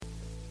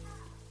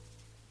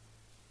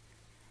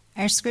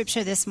Our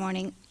scripture this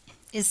morning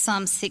is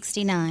Psalm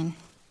 69.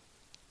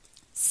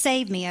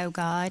 Save me, O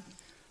God,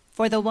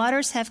 for the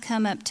waters have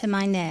come up to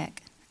my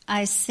neck.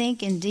 I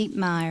sink in deep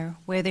mire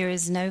where there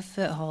is no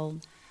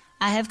foothold.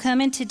 I have come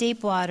into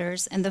deep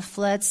waters, and the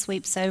flood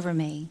sweeps over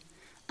me.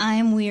 I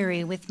am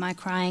weary with my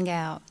crying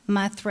out.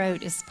 My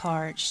throat is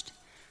parched.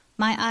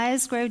 My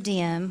eyes grow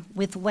dim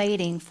with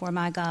waiting for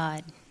my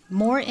God.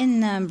 More in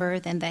number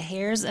than the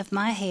hairs of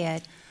my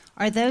head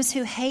are those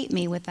who hate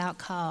me without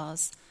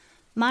cause.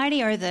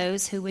 Mighty are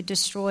those who would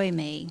destroy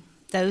me,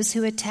 those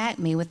who attack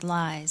me with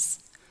lies.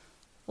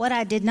 What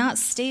I did not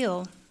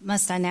steal,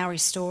 must I now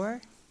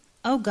restore?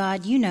 O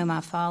God, you know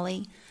my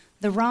folly.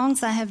 The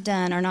wrongs I have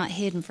done are not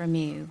hidden from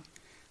you.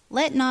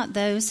 Let not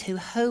those who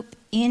hope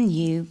in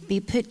you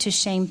be put to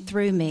shame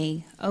through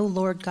me, O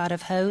Lord God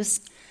of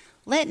hosts.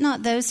 Let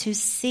not those who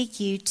seek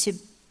you to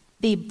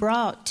be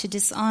brought to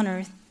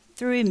dishonor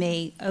through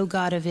me, O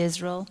God of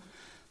Israel.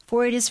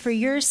 For it is for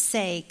your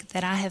sake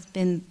that I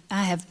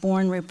have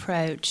borne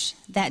reproach,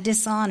 that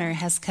dishonor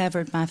has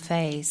covered my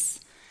face.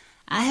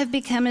 I have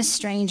become a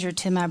stranger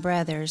to my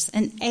brothers,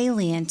 an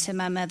alien to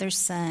my mother's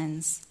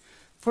sons.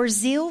 For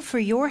zeal for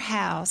your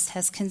house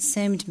has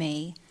consumed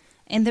me,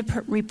 and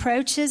the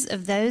reproaches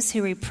of those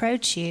who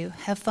reproach you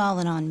have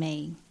fallen on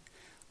me.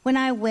 When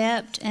I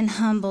wept and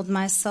humbled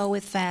my soul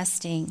with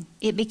fasting,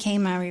 it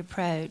became my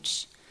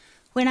reproach.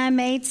 When I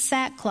made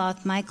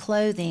sackcloth my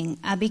clothing,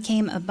 I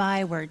became a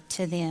byword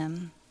to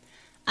them.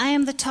 I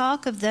am the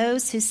talk of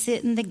those who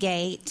sit in the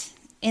gate,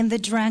 and the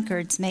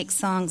drunkards make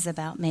songs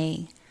about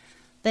me.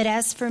 But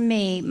as for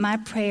me, my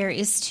prayer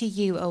is to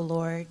you, O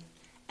Lord.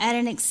 At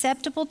an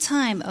acceptable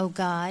time, O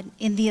God,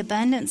 in the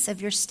abundance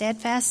of your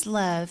steadfast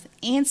love,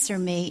 answer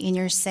me in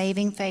your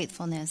saving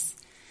faithfulness.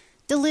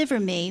 Deliver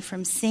me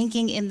from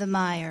sinking in the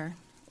mire.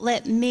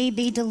 Let me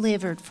be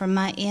delivered from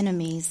my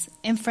enemies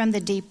and from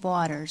the deep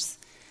waters.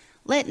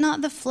 Let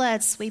not the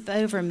flood sweep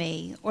over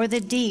me, or the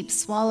deep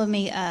swallow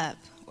me up,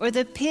 or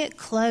the pit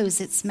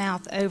close its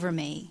mouth over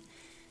me.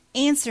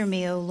 Answer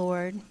me, O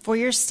Lord, for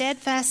your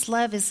steadfast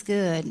love is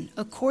good.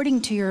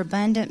 According to your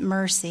abundant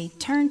mercy,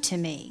 turn to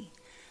me.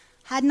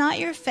 Hide not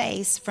your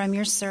face from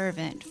your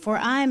servant, for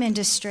I am in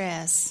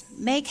distress.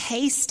 Make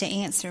haste to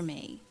answer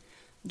me.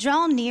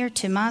 Draw near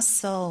to my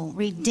soul,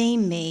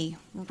 redeem me,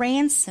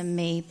 ransom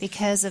me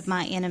because of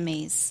my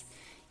enemies.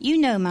 You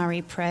know my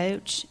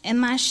reproach, and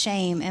my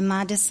shame, and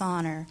my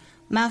dishonor.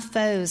 My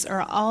foes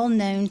are all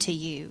known to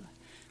you.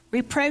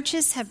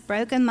 Reproaches have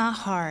broken my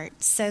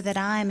heart, so that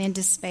I am in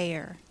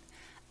despair.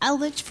 I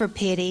looked for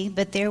pity,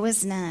 but there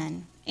was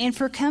none, and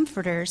for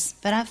comforters,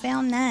 but I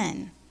found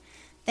none.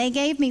 They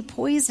gave me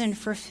poison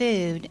for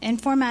food,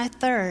 and for my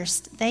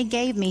thirst they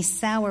gave me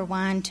sour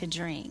wine to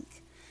drink.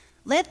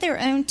 Let their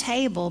own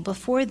table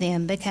before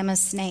them become a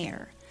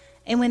snare,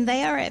 and when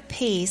they are at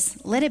peace,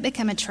 let it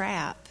become a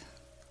trap.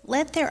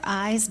 Let their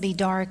eyes be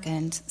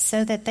darkened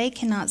so that they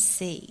cannot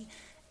see,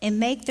 and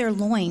make their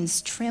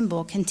loins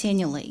tremble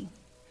continually.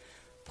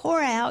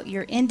 Pour out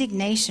your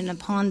indignation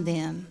upon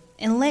them,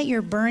 and let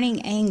your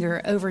burning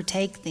anger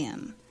overtake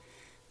them.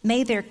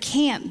 May their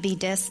camp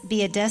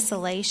be a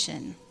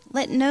desolation.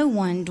 Let no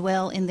one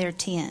dwell in their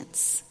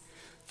tents.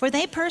 For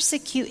they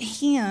persecute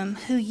him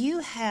who you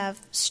have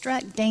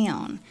struck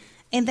down,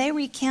 and they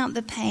recount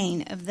the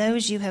pain of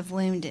those you have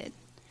wounded.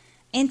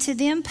 And to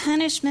them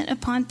punishment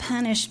upon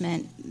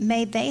punishment,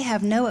 may they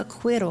have no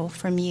acquittal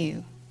from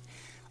you.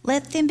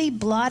 Let them be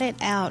blotted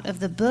out of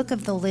the book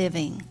of the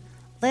living.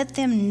 Let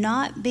them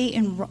not be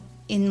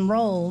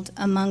enrolled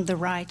among the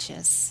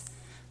righteous.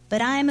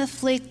 But I am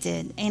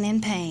afflicted and in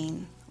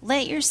pain.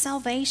 Let your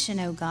salvation,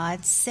 O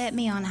God, set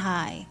me on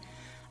high.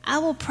 I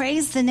will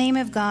praise the name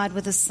of God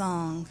with a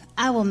song.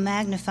 I will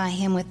magnify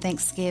him with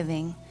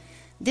thanksgiving.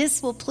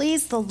 This will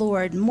please the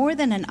Lord more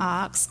than an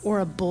ox or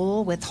a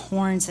bull with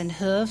horns and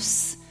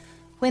hoofs.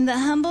 When the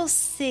humble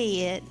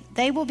see it,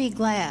 they will be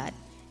glad.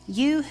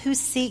 You who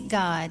seek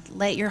God,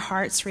 let your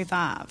hearts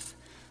revive.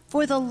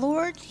 For the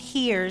Lord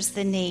hears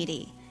the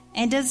needy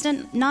and does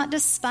not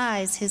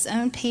despise his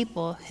own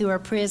people who are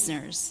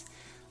prisoners.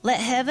 Let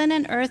heaven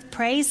and earth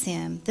praise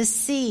him, the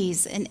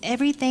seas and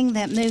everything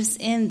that moves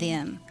in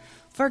them.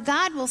 For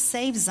God will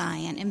save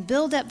Zion and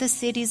build up the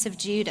cities of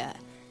Judah.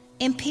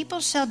 And people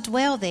shall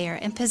dwell there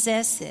and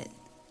possess it.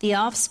 The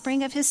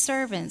offspring of his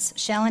servants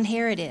shall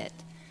inherit it,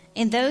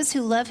 and those who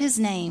love his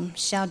name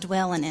shall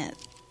dwell in it.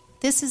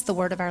 This is the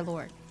word of our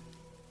Lord.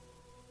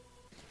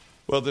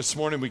 Well, this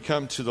morning we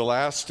come to the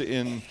last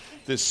in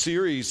this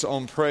series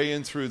on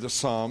praying through the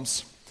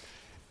Psalms.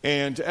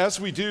 And as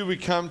we do, we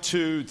come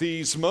to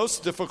these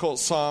most difficult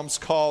Psalms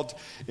called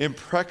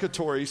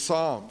imprecatory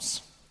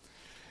Psalms.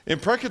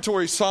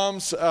 Imprecatory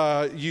Psalms,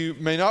 you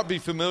may not be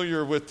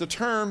familiar with the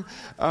term,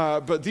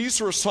 but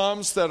these are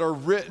Psalms that are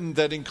written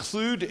that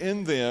include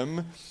in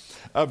them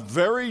a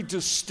very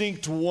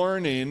distinct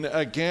warning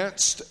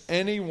against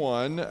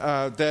anyone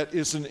that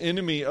is an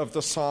enemy of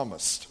the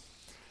psalmist.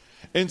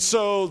 And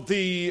so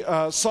the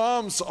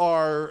Psalms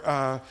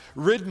are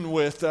ridden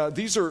with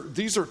these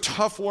are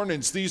tough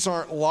warnings. These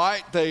aren't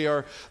light.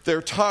 They're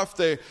tough.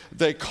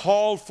 They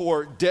call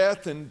for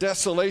death and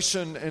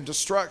desolation and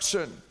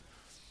destruction.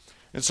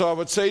 And so I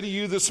would say to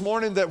you this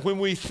morning that when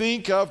we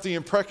think of the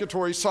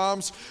imprecatory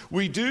Psalms,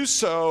 we do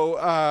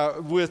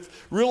so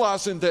with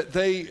realizing that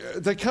they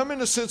come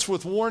in a sense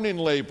with warning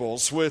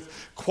labels,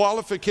 with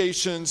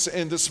qualifications.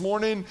 And this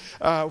morning,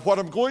 what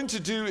I'm going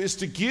to do is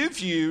to give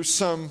you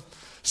some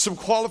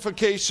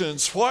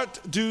qualifications.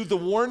 What do the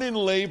warning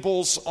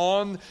labels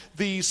on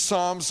these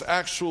Psalms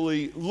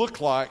actually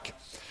look like?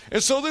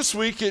 And so this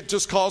week, it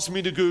just caused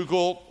me to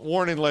Google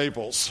warning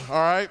labels, all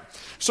right?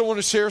 So I want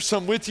to share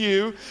some with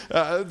you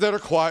that are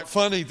quite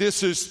funny.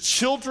 This is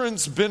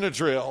children's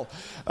Benadryl.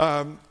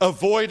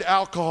 Avoid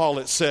alcohol,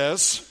 it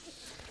says.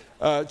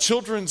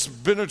 Children's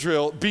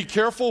Benadryl. Be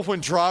careful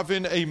when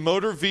driving a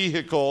motor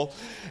vehicle,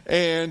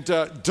 and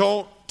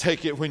don't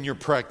take it when you're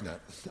pregnant,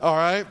 all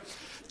right?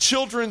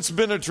 Children's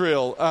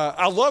Benadryl.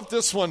 I love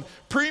this one.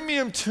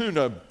 Premium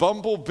tuna,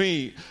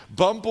 Bumblebee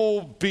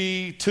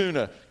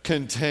tuna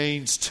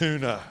contains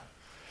tuna.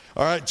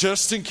 All right,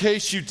 just in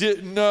case you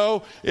didn't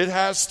know, it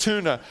has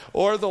tuna.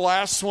 Or the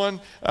last one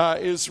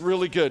is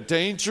really good.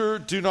 Danger,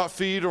 do not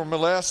feed or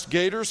molest.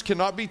 Gators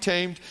cannot be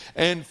tamed,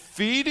 and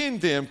feeding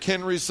them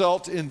can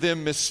result in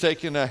them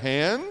mistaking a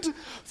hand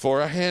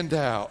for a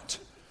handout.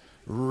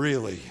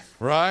 Really,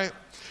 right?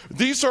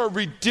 These are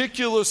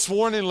ridiculous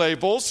warning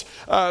labels,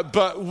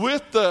 but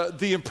with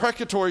the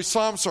imprecatory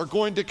Psalms are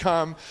going to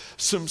come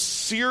some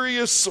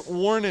serious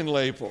warning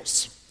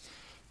labels.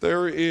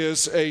 There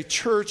is a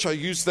church, I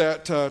use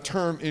that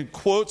term in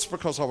quotes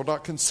because I would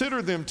not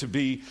consider them to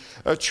be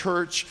a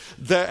church,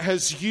 that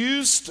has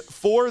used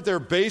for their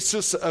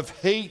basis of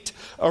hate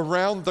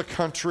around the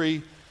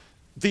country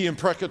the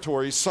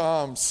imprecatory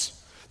Psalms.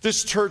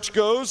 This church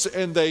goes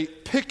and they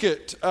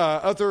picket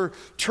other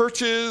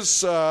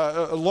churches,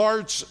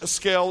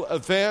 large-scale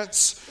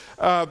events.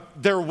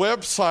 Their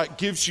website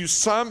gives you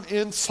some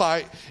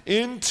insight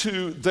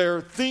into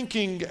their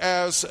thinking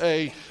as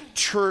a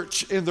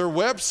church, and their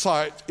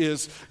website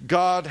is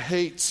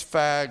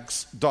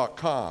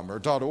godhatesfags.com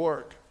or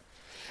 .org.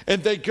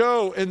 And they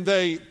go and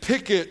they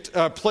picket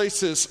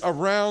places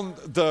around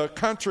the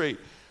country.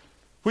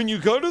 When you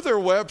go to their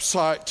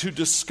website to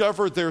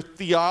discover their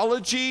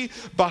theology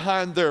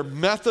behind their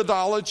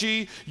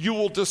methodology, you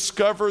will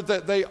discover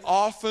that they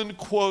often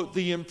quote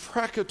the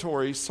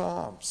imprecatory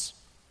Psalms.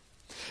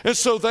 And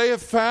so they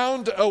have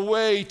found a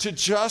way to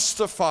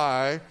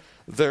justify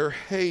their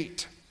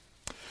hate.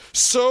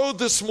 So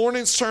this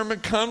morning's sermon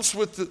comes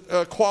with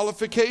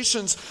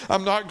qualifications.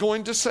 I'm not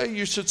going to say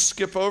you should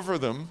skip over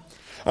them.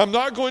 I'm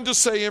not going to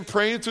say in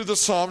praying through the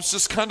Psalms,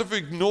 just kind of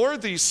ignore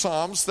these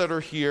Psalms that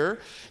are here.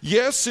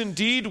 Yes,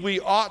 indeed,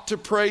 we ought to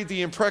pray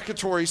the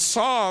imprecatory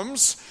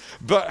Psalms,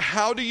 but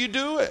how do you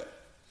do it?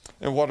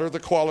 And what are the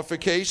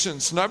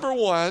qualifications? Number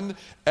one,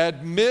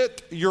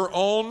 admit your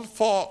own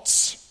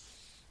faults.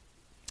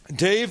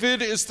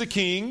 David is the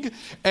king,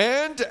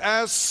 and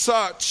as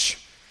such,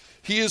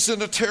 he is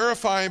in a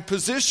terrifying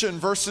position.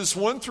 Verses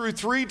 1 through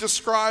 3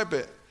 describe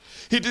it.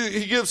 He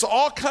gives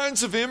all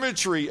kinds of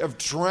imagery of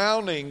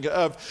drowning,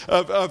 of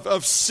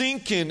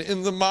sinking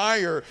in the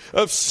mire,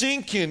 of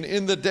sinking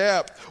in the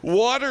depth.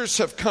 Waters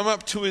have come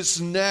up to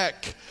his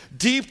neck,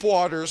 deep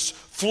waters.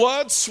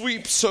 Flood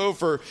sweeps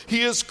over.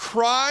 He has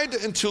cried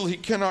until he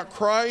cannot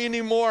cry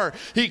anymore.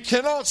 He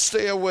cannot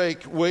stay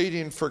awake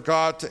waiting for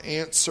God to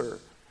answer.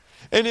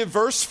 And in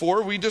verse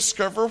 4, we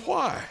discover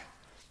why.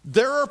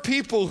 There are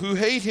people who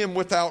hate him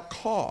without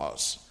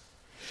cause.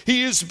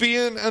 He is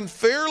being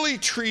unfairly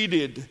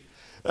treated.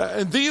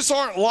 And these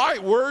aren't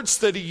light words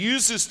that he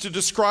uses to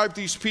describe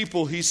these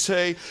people. He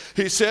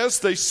says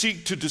they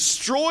seek to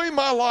destroy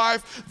my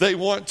life. They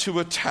want to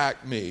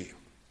attack me.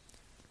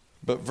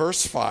 But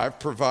verse 5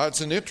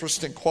 provides an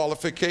interesting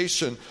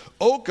qualification.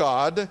 Oh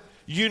God,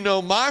 you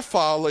know my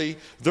folly.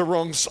 The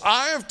wrongs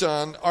I have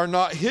done are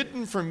not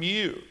hidden from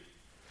you.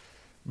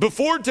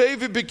 Before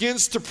David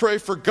begins to pray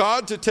for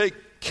God to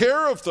take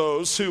care of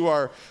those who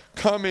are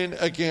coming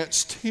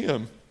against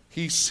him,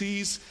 he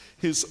sees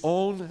his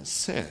own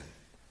sin,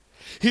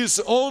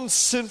 his own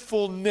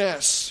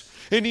sinfulness.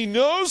 And he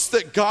knows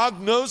that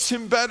God knows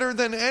him better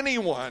than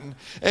anyone.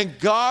 And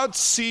God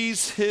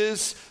sees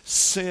his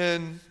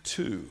sin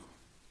too.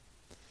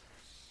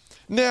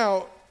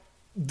 Now,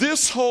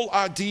 this whole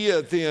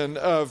idea then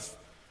of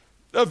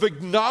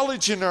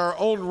acknowledging our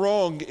own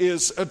wrong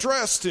is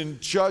addressed in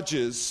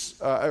Judges,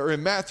 or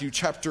in Matthew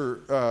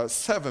chapter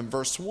 7,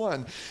 verse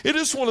 1. It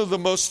is one of the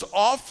most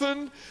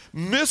often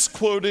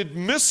misquoted,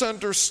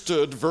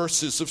 misunderstood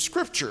verses of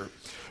Scripture.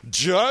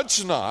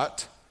 Judge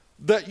not,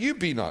 that you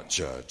be not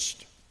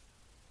judged.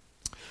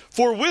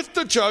 For with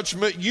the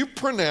judgment you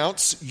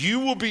pronounce, you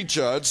will be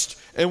judged,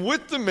 and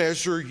with the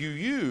measure you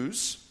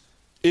use,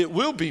 it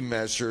will be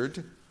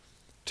measured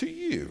to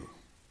you.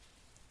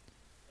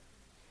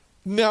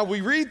 Now we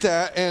read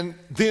that and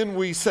then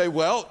we say,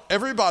 well,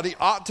 everybody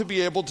ought to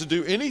be able to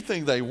do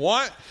anything they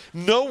want.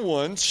 No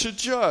one should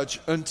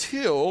judge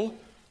until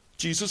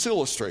Jesus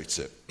illustrates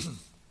it.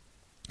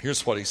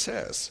 Here's what he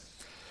says.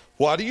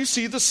 Why do you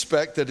see the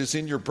speck that is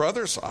in your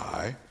brother's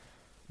eye,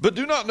 but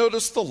do not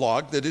notice the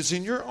log that is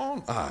in your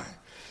own eye?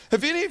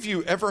 Have any of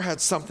you ever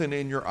had something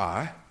in your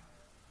eye?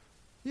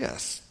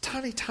 Yes,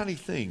 tiny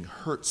thing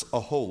hurts a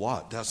whole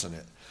lot, doesn't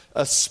it?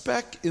 A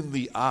speck in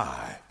the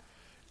eye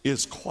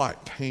is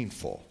quite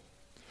painful.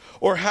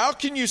 Or how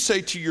can you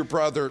say to your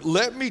brother,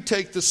 let me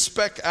take the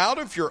speck out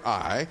of your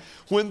eye,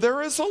 when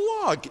there is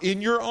a log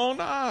in your own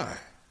eye?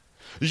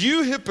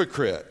 You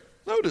hypocrite,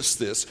 notice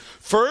this.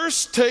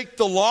 First take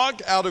the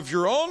log out of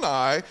your own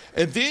eye,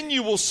 and then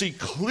you will see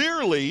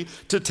clearly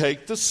to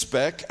take the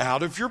speck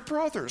out of your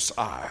brother's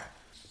eye.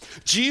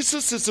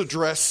 Jesus is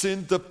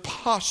addressing the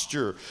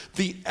posture,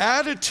 the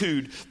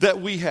attitude that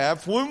we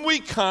have when we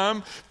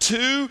come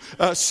to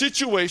a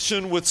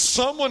situation with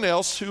someone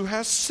else who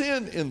has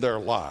sin in their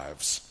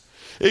lives.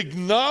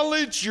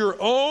 Acknowledge your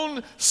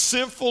own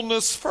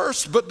sinfulness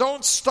first, but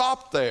don't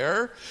stop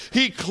there.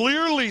 He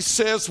clearly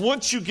says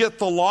once you get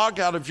the log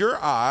out of your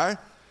eye,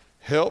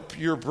 help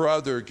your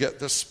brother get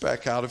the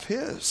speck out of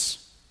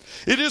his.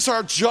 It is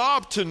our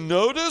job to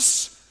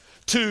notice,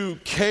 to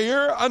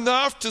care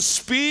enough to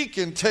speak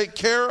and take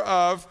care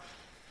of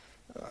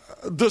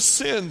the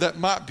sin that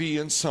might be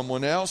in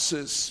someone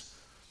else's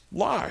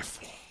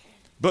life.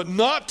 But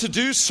not to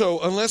do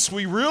so unless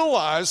we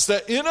realize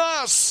that in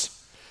us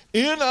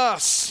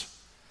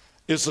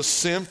is a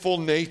sinful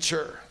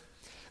nature.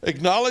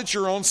 Acknowledge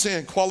your own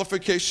sin.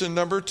 Qualification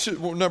number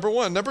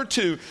one. Number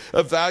two,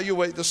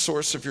 evaluate the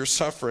source of your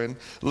suffering.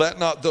 Let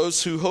not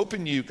those who hope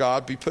in you,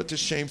 God, be put to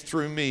shame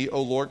through me,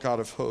 O Lord God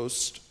of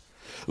hosts.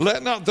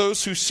 Let not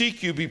those who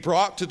seek you be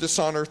brought to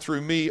dishonor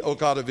through me, O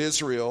God of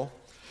Israel.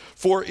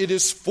 For it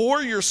is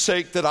for your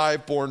sake that I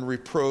have borne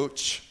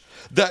reproach,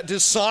 that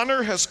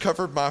dishonor has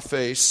covered my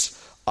face.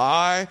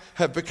 I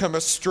have become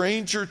a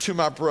stranger to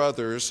my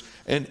brothers,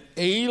 an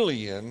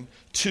alien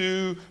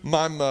to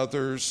my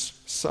mother's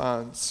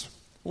sons.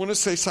 I want to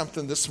say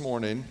something this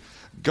morning.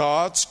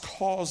 God's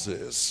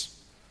causes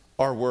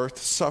are worth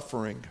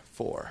suffering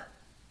for.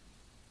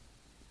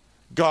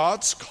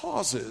 God's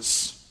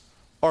causes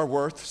are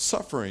worth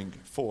suffering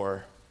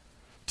for.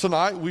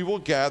 Tonight we will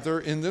gather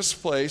in this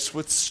place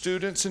with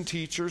students and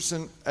teachers,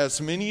 and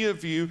as many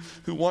of you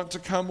who want to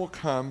come will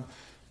come,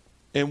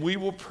 and we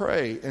will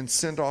pray and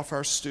send off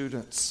our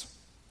students.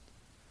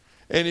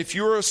 And if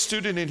you're a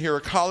student in here,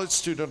 a college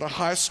student, a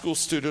high school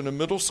student, a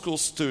middle school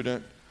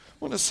student, I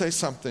want to say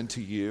something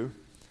to you.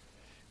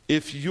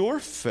 If your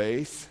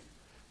faith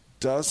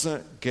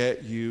doesn't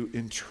get you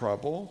in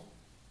trouble,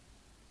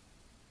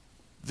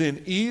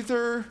 then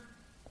either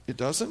it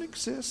doesn't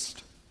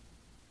exist,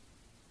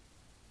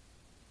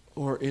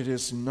 or it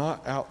is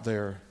not out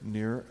there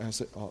near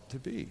as it ought to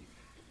be.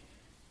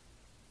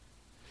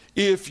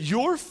 If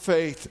your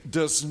faith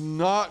does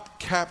not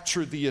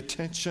capture the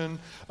attention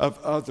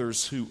of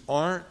others who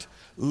aren't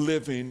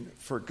living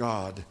for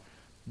God,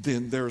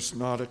 then there's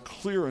not a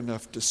clear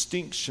enough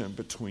distinction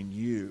between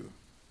you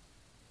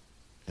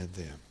and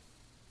them.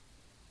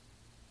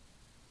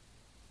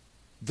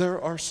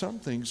 There are some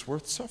things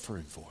worth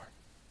suffering for.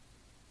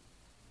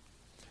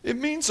 It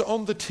means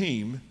on the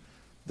team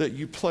that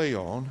you play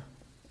on,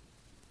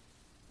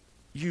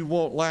 you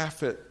won't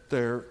laugh at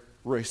their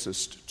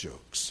racist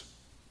jokes.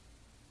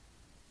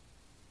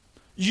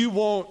 You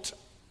won't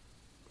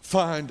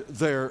find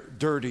their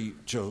dirty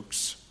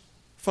jokes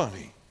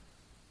funny.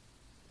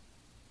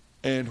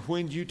 And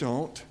when you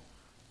don't,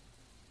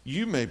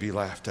 you may be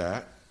laughed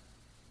at.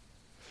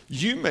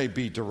 You may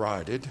be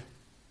derided.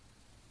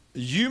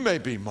 You may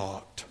be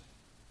mocked.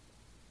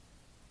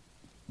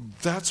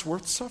 That's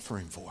worth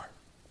suffering for.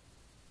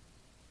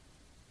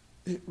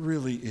 It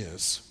really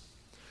is.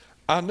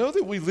 I know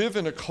that we live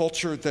in a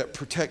culture that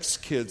protects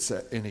kids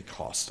at any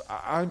cost.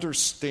 I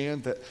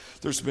understand that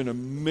there's been a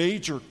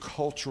major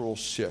cultural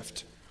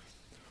shift.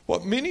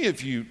 What many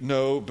of you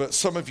know, but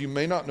some of you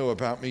may not know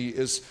about me,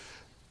 is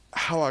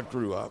how I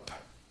grew up.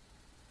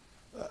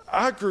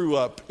 I grew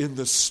up in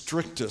the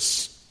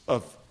strictest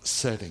of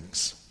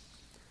settings.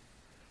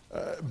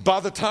 By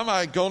the time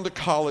I had gone to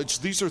college,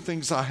 these are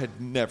things I had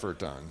never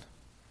done.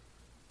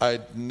 I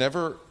had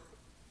never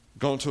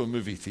gone to a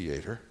movie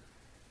theater.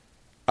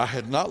 I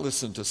had not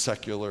listened to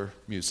secular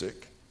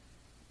music.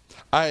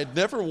 I had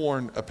never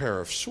worn a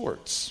pair of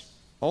shorts,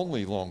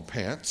 only long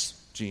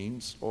pants,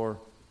 jeans, or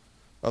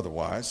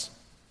otherwise.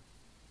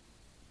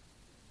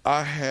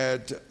 I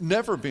had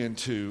never been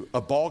to a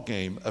ball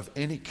game of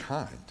any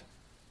kind,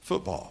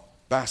 football,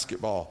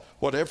 basketball,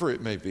 whatever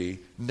it may be,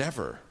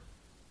 never.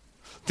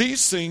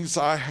 These things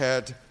I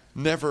had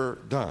never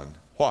done.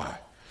 Why?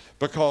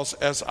 Because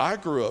as I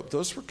grew up,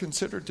 those were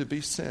considered to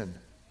be sin.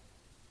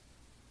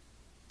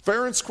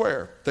 Fair and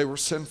square, they were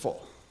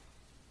sinful.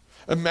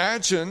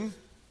 Imagine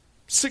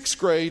 6th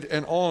grade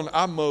and on,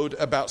 I mowed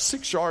about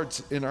 6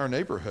 yards in our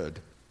neighborhood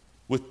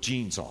with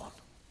jeans on.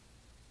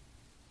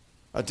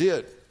 I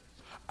did.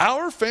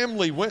 Our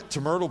family went to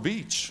Myrtle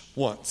Beach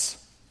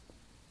once.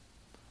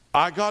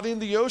 I got in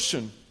the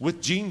ocean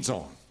with jeans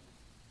on.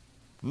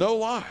 No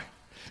lie.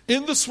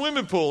 In the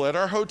swimming pool at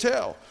our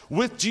hotel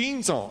with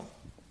jeans on.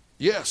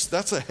 Yes,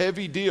 that's a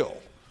heavy deal.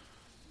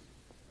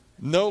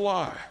 No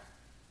lie.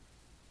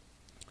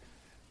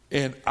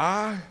 And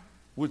I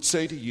would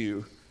say to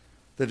you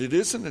that it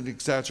isn't an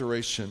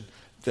exaggeration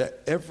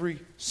that every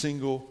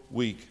single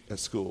week at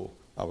school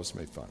I was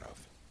made fun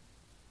of.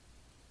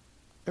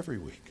 Every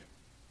week.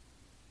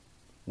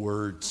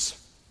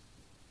 Words.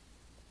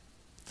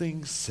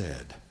 Things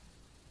said.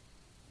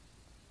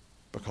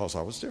 Because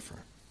I was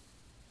different.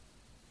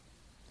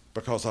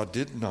 Because I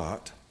did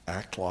not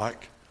act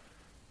like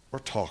or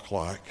talk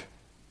like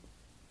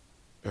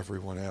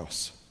everyone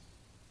else.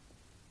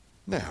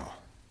 Now,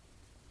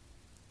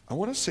 I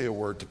want to say a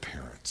word to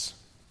parents.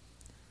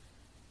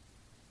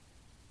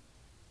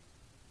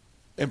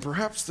 And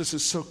perhaps this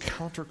is so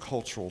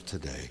countercultural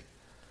today.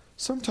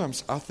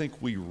 Sometimes I think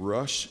we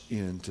rush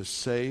in to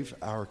save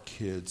our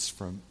kids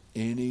from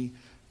any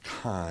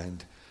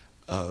kind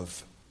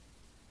of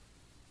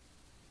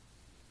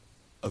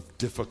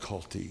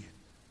difficulty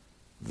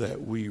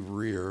that we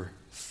rear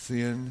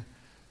thin-skinned,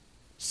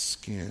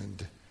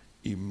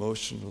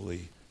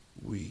 emotionally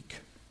weak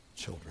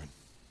children.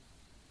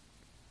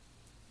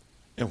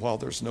 And while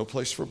there's no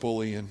place for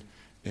bullying,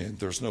 and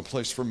there's no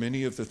place for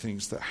many of the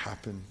things that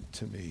happen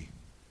to me,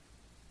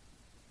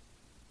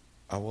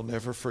 I will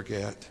never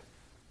forget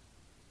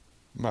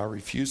my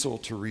refusal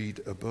to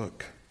read a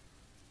book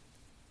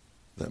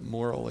that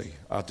morally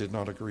I did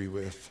not agree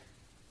with.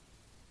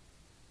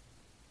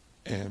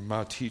 And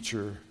my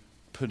teacher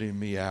putting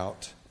me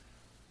out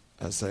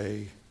as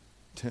a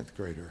 10th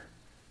grader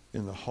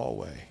in the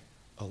hallway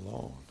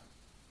alone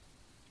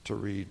to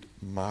read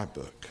my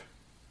book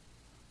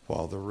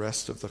while the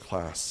rest of the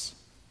class,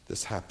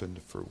 this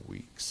happened for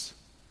weeks,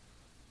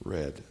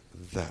 read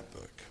that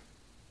book.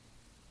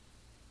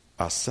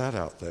 I sat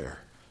out there.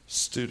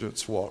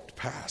 Students walked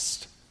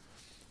past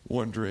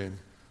wondering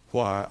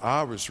why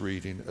I was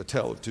reading A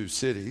Tale of Two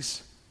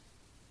Cities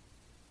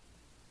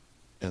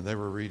and they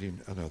were reading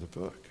another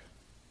book.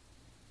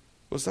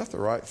 Was that the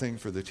right thing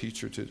for the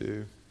teacher to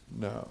do?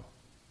 No.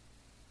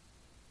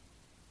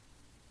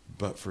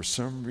 But for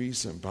some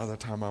reason, by the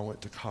time I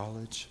went to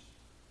college,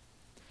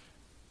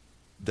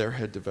 there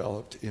had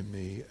developed in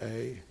me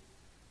a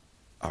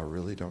I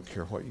really don't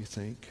care what you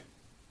think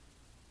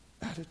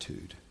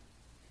attitude.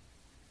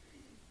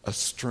 A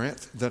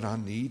strength that I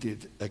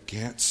needed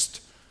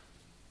against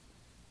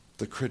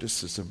the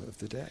criticism of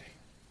the day.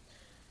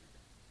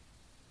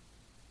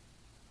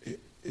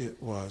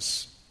 It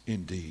was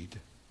indeed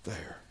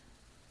there.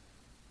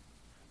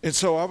 And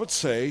so I would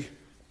say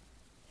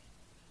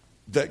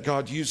that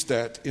God used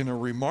that in a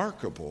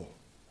remarkable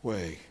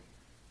way.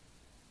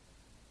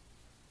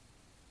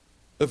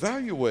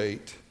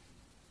 Evaluate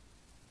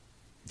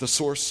the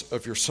source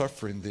of your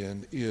suffering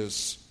then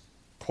is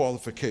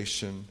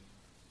qualification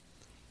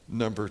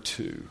number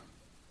 2.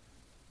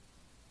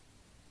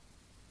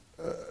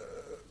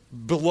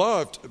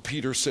 Beloved,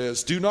 Peter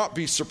says, do not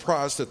be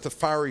surprised at the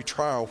fiery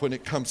trial when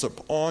it comes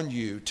upon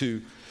you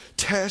to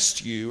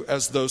test you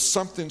as though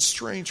something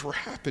strange were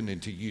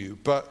happening to you,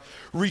 but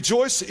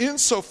rejoice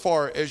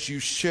insofar as you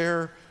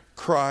share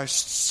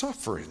Christ's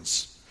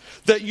sufferings,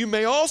 that you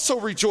may also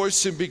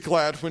rejoice and be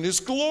glad when his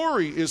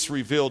glory is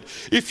revealed.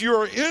 If you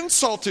are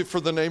insulted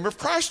for the name of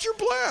Christ, you're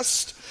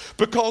blessed,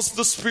 because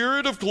the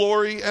Spirit of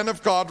glory and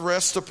of God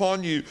rests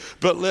upon you.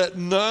 But let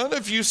none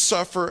of you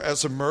suffer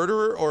as a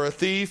murderer or a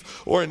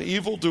thief or an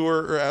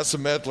evildoer or as a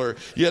meddler.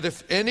 Yet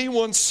if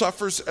anyone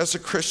suffers as a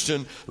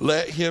Christian,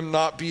 let him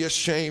not be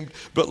ashamed,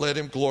 but let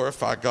him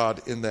glorify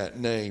God in that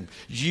name.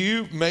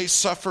 You may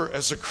suffer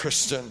as a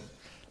Christian.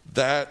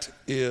 That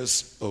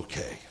is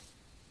okay.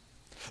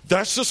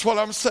 That's just what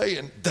I'm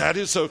saying. That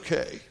is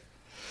okay.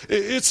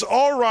 It's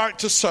all right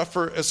to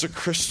suffer as a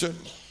Christian.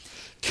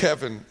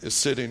 Kevin is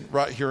sitting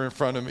right here in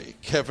front of me.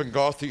 Kevin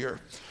Gauthier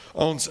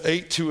owns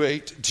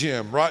 828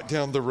 Gym right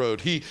down the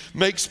road. He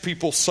makes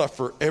people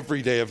suffer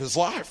every day of his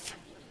life.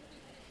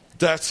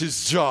 That's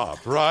his job,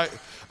 right?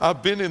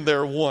 I've been in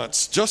there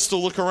once just to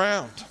look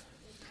around,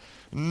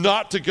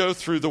 not to go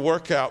through the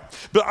workout.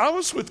 But I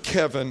was with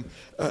Kevin,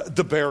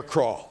 the bear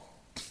crawl.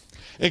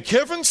 And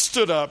Kevin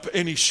stood up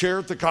and he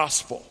shared the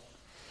gospel.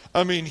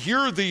 I mean, here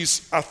are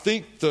these, I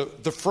think the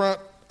front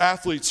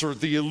athletes or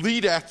the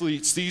elite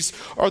athletes. These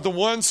are the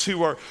ones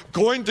who are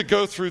going to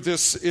go through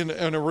this in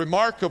a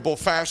remarkable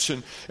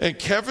fashion. And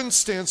Kevin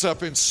stands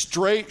up and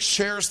straight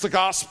shares the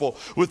gospel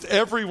with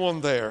everyone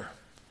there.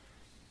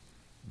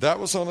 That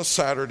was on a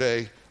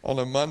Saturday. On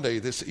a Monday,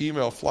 this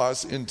email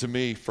flies into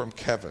me from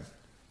Kevin.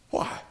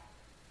 Why?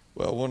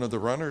 Well, one of the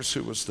runners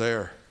who was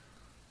there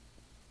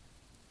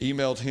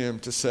emailed him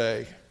to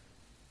say,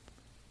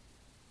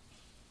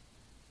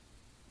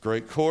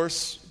 great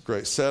course,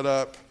 great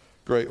setup,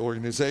 great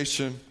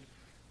organization,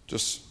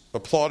 just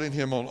applauding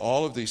him on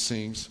all of these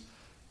things.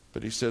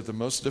 But he said the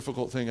most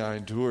difficult thing I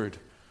endured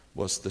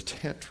was the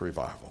tent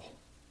revival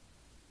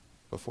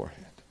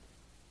beforehand.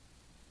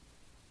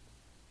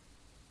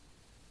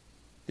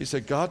 He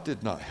said, God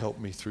did not help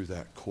me through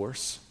that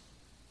course.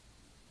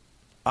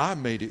 I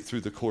made it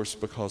through the course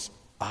because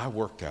I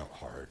worked out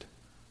hard.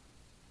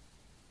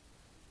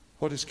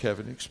 What is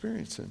Kevin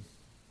experiencing?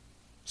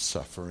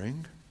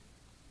 Suffering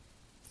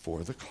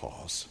for the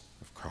cause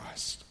of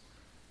Christ.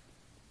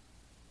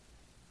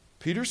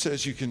 Peter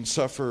says you can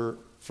suffer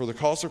for the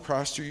cause of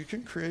Christ, or you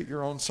can create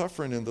your own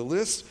suffering. And the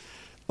list,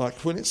 like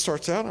when it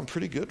starts out, I'm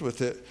pretty good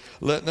with it.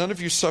 Let none of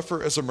you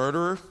suffer as a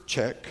murderer,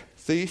 check.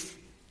 Thief,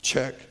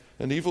 check.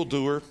 An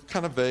evildoer,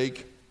 kind of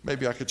vague.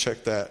 Maybe I could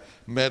check that.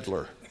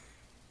 Meddler.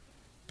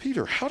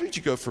 Peter, how did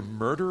you go from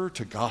murderer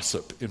to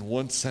gossip in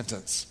one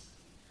sentence?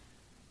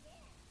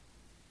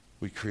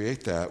 We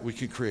create that. We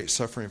can create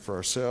suffering for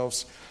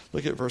ourselves.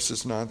 Look at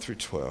verses 9 through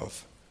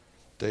 12.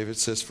 David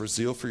says, for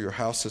zeal for your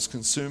house has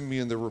consumed me,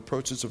 and the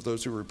reproaches of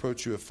those who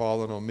reproach you have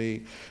fallen on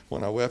me.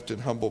 When I wept and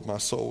humbled my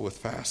soul with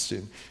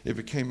fasting, it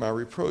became my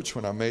reproach.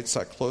 When I made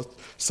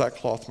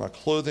sackcloth my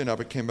clothing, I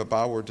became a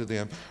byword to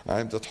them. I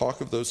am the talk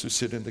of those who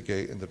sit in the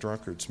gate, and the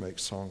drunkards make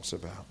songs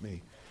about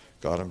me.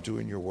 God, I'm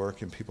doing your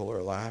work, and people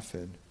are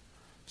laughing.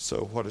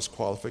 So what is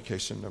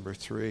qualification number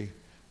 3?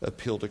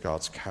 Appeal to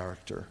God's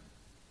character.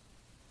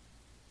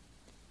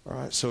 All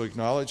right, so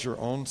acknowledge your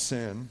own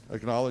sin.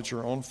 Acknowledge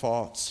your own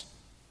faults.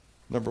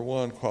 Number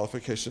 1,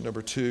 qualification.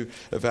 Number 2,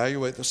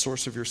 evaluate the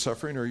source of your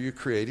suffering. Are you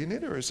creating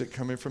it, or is it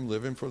coming from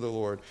living for the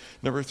Lord?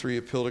 Number 3,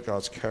 appeal to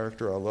God's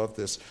character. I love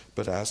this.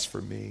 But as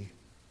for me,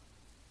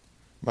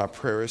 my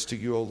prayer is to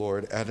you, O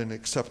Lord, at an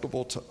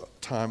acceptable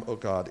time, O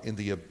God, in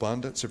the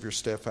abundance of your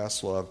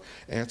steadfast love,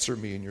 answer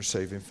me in your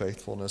saving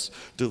faithfulness.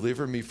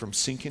 Deliver me from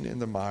sinking in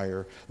the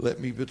mire. Let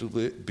me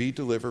be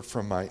delivered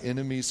from my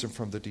enemies and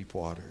from the deep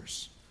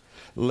waters.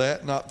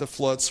 Let not the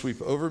flood sweep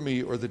over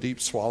me, or the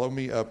deep swallow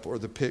me up, or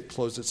the pit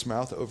close its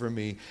mouth over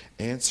me.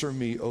 Answer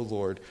me, O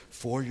Lord,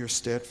 for your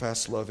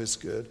steadfast love is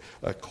good.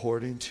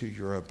 According to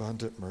your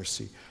abundant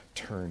mercy,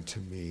 turn to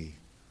me.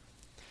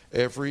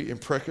 Every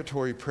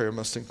imprecatory prayer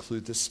must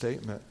include this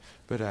statement,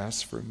 but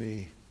as for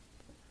me,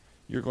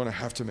 you're going to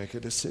have to make a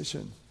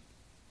decision.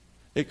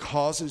 It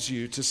causes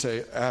you to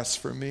say, as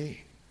for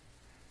me.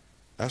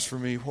 As for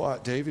me,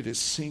 what? David is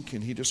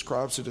sinking. He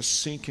describes it as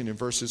sinking in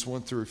verses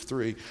 1 through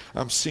 3.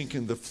 I'm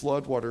sinking. The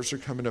floodwaters are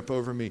coming up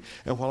over me.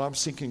 And while I'm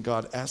sinking,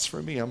 God, as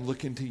for me, I'm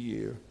looking to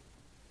you.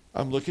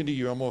 I'm looking to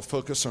you. I'm going to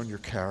focus on your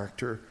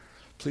character.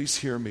 Please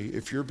hear me.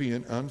 If you're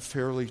being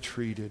unfairly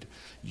treated,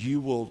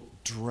 you will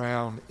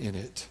drown in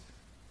it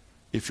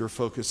if your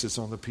focus is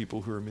on the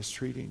people who are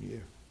mistreating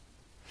you.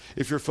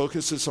 If your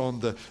focus is on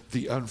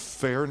the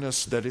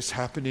unfairness that is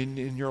happening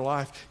in your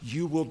life,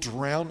 you will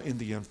drown in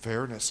the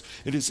unfairness.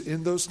 It is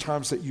in those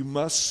times that you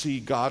must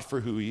see God for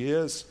who he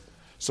is.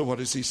 So what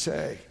does he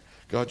say?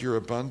 God, you're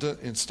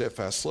abundant in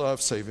steadfast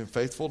love, saving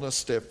faithfulness,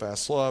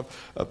 steadfast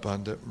love,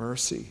 abundant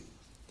mercy.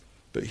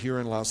 But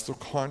herein lies the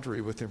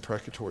quandary with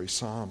imprecatory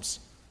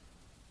psalms.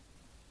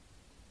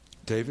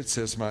 David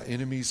says, my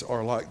enemies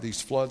are like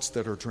these floods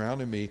that are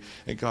drowning me.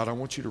 And God, I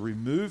want you to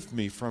remove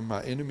me from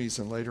my enemies.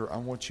 And later, I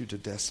want you to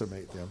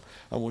decimate them.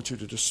 I want you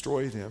to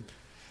destroy them.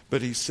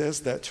 But he says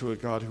that to a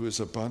God who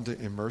is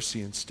abundant in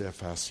mercy and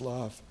steadfast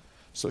love.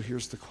 So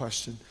here's the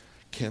question.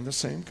 Can the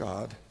same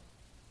God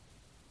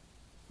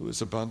who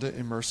is abundant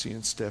in mercy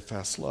and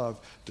steadfast love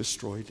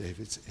destroy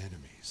David's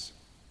enemies?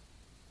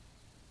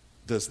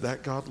 Does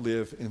that God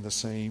live in the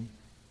same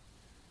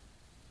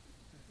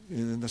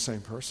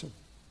person?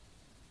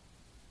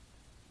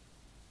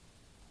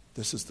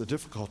 This is the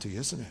difficulty,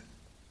 isn't it?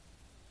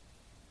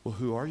 Well,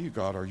 who are you,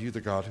 God? Are you the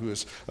God who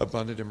is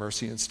abundant in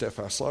mercy and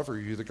steadfast love, or are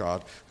you the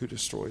God who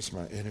destroys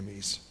my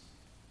enemies?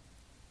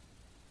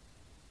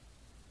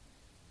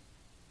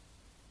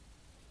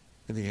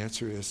 And the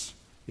answer is,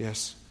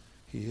 yes,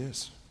 he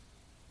is.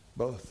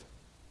 Both.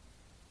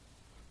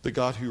 The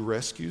God who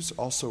rescues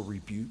also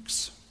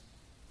rebukes.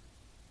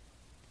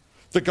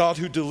 The God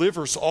who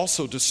delivers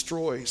also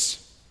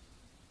destroys.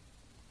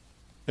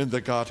 And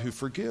the God who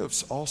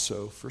forgives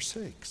also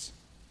forsakes.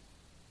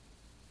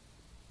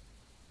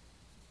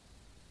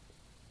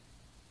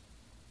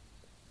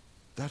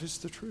 That is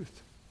the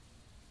truth.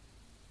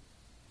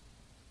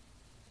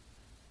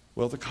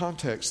 Well, the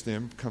context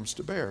then comes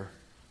to bear.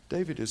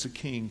 David is a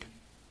king.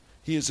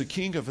 He is a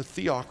king of a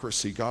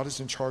theocracy. God is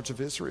in charge of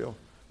Israel.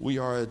 We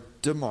are a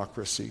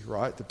democracy,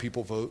 right? The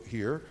people vote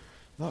here.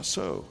 Not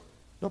so.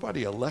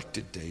 Nobody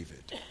elected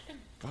David.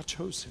 God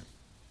chose him.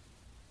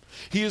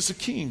 He is a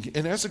king,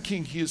 and as a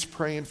king, he is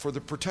praying for the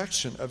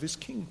protection of his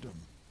kingdom.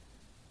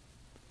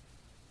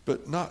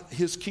 But not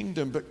his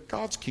kingdom, but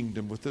God's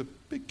kingdom with a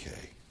big K.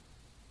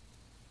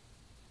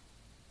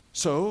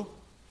 So,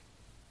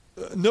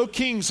 no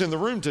kings in the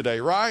room today,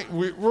 right?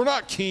 We're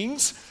not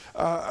kings.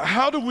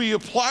 How do we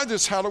apply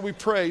this? How do we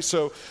pray?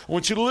 So, I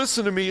want you to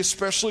listen to me,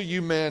 especially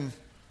you men.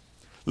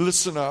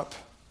 Listen up.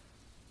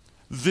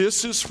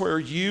 This is where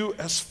you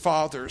as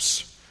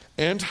fathers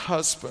and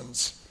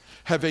husbands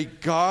have a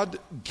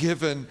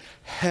God-given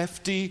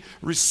hefty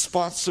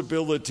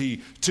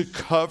responsibility to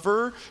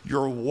cover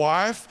your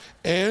wife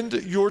and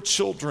your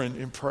children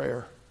in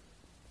prayer.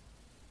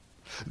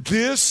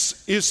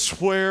 This is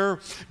where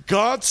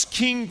God's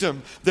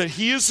kingdom that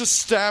he has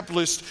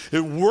established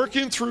and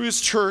working through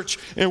his church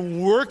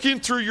and working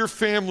through your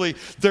family,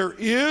 there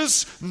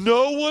is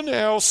no one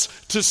else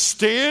to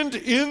stand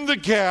in the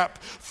gap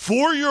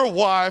for your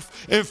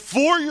wife and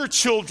for your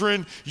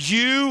children.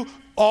 You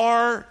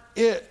are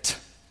it.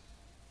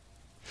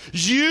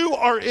 You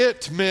are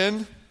it,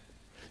 men.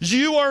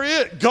 You are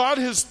it. God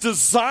has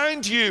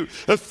designed you,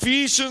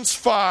 Ephesians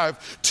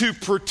 5, to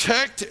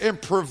protect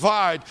and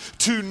provide,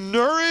 to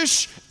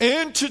nourish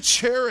and to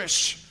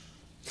cherish.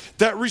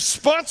 That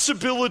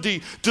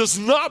responsibility does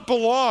not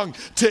belong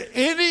to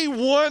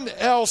anyone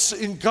else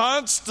in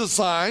God's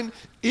design.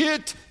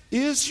 It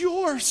is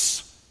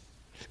yours.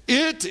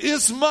 It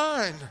is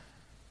mine.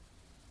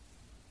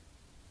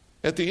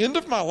 At the end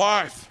of my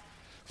life,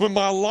 when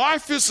my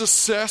life is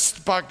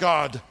assessed by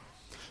God,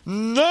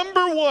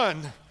 number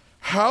one,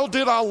 how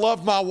did I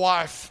love my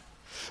wife?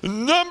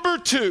 Number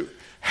two,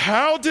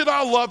 how did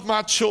I love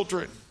my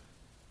children?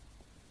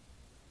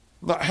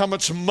 Not how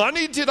much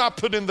money did I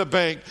put in the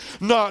bank,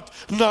 not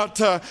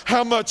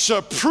how much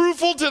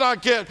approval did I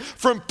get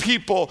from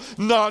people,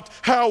 not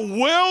how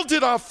well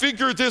did I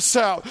figure this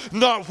out,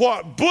 not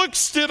what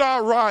books did I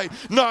write,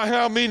 not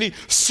how many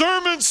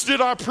sermons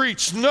did I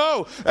preach.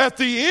 No, at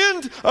the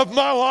end of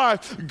my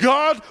life,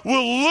 God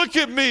will look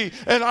at me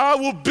and I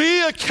will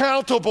be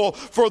accountable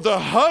for the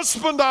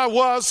husband I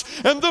was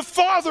and the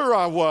father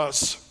I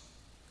was.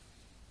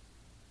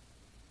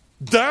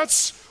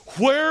 That's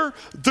where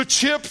the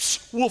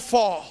chips will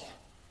fall.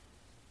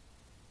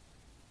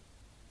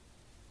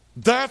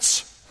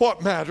 That's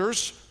what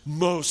matters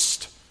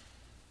most.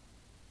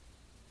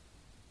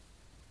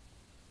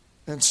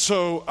 And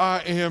so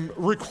I am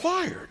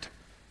required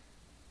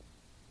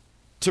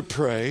to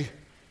pray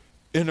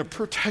in a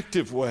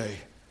protective way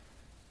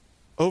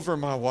over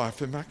my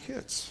wife and my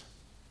kids.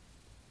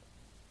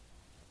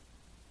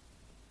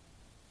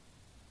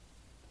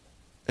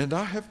 And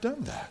I have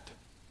done that.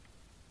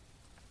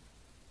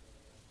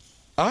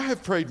 I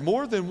have prayed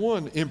more than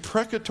one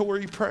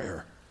imprecatory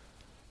prayer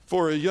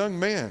for a young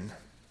man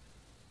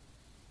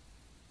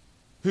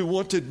who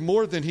wanted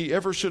more than he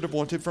ever should have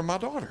wanted from my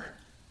daughter.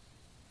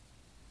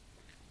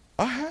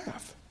 I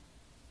have.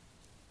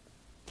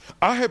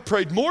 I have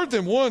prayed more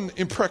than one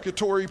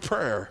imprecatory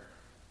prayer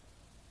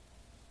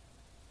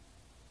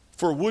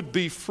for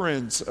would-be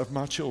friends of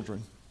my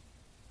children.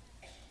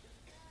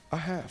 I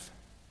have.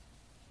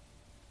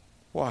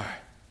 Why?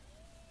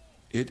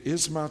 It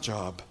is my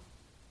job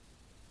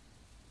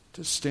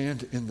to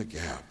stand in the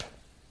gap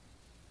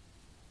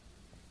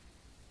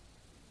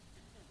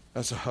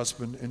as a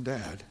husband and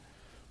dad.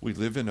 We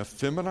live in a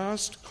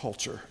feminized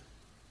culture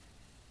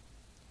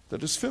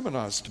that has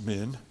feminized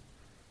men,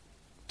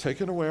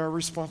 taken away our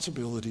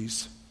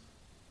responsibilities.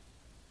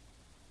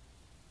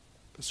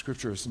 But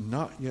Scripture is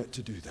not yet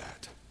to do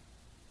that.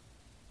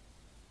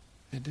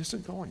 It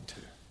isn't going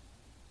to.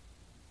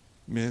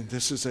 Men,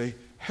 this is a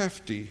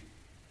hefty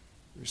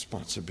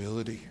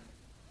responsibility.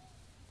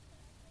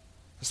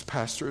 As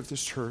pastor of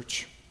this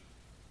church,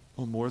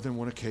 on more than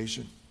one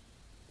occasion,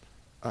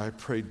 I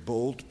prayed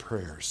bold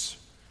prayers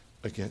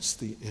against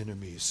the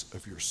enemies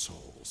of your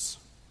souls.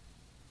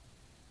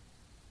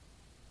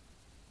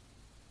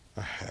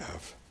 I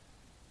have.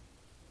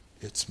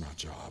 It's my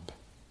job.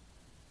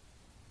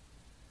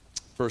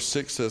 Verse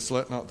 6 says,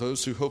 "Let not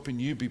those who hope in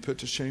you be put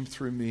to shame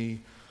through me,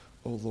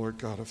 O Lord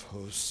God of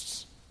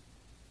hosts."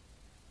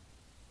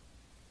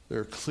 There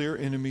are clear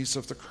enemies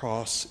of the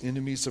cross,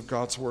 enemies of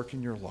God's work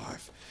in your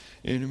life,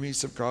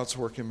 enemies of God's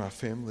work in my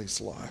family's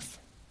life.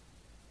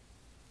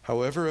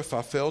 However, if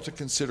I fail to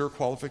consider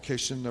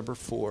qualification number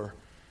 4,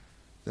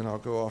 then I'll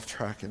go off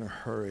track in a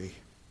hurry.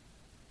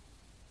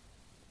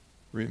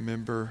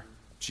 Remember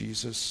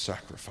Jesus'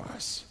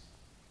 sacrifice.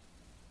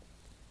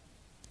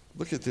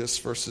 Look at this,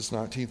 verses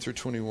 19 through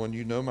 21.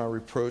 You know my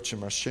reproach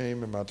and my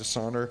shame and my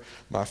dishonor.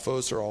 My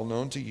foes are all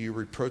known to you.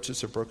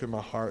 Reproaches have broken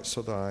my heart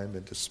so that I am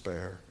in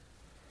despair.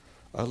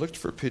 I looked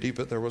for pity,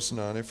 but there was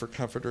none, and for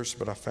comforters,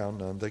 but I found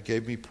none. They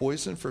gave me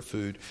poison for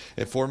food,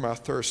 and for my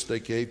thirst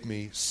they gave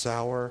me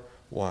sour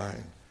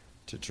wine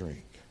to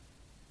drink.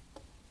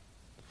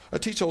 I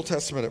teach Old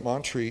Testament at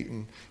Montreat,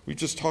 and we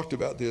just talked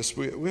about this.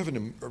 We have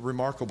a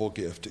remarkable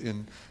gift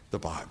in the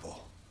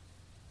Bible.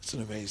 It's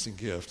an amazing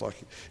gift. Like,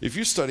 if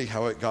you study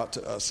how it got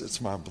to us, it's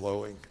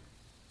mind-blowing.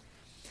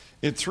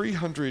 In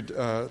 200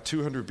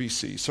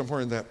 BC, somewhere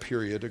in that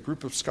period, a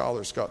group of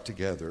scholars got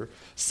together,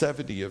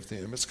 70 of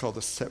them. It's called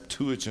the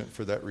Septuagint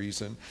for that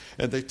reason.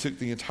 And they took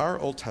the entire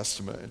Old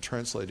Testament and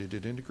translated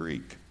it into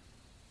Greek.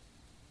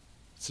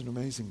 It's an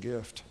amazing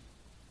gift.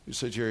 You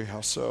say, Jerry,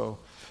 how so?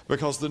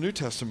 Because the New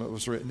Testament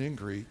was written in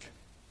Greek.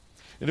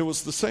 And it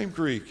was the same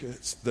Greek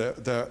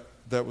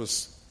that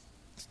was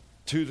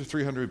 200 to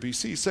 300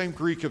 BC, same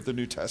Greek of the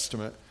New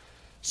Testament.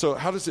 So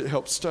how does it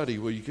help study?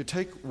 Well, you could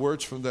take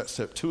words from that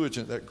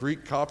Septuagint, that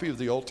Greek copy of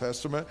the Old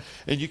Testament,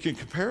 and you can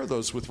compare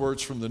those with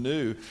words from the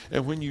New.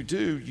 And when you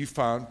do, you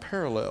find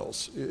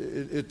parallels.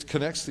 It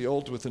connects the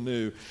Old with the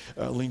New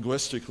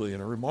linguistically in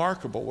a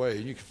remarkable way.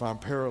 You can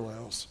find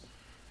parallels.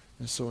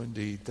 And so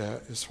indeed,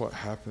 that is what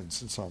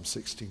happens in Psalm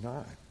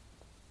 69.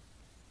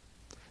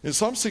 In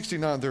Psalm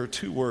 69, there are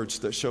two words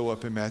that show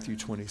up in Matthew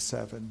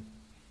 27.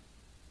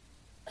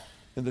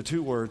 And the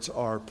two words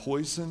are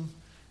poison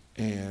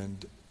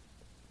and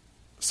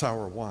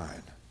sour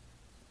wine.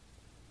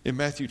 In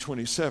Matthew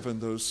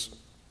 27, those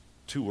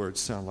two words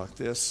sound like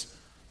this.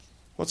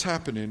 What's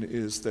happening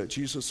is that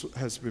Jesus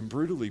has been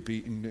brutally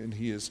beaten and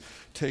he is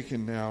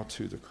taken now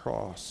to the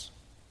cross.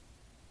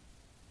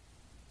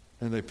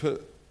 And they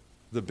put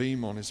the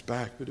beam on his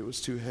back, but it was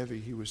too heavy.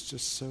 He was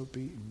just so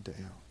beaten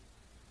down.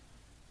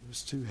 It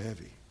was too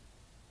heavy.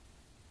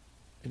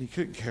 And he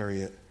couldn't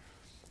carry it.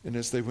 And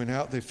as they went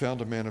out, they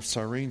found a man of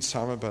Cyrene,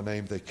 Simon by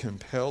name. They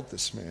compelled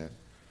this man,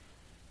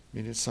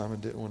 meaning Simon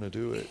didn't want to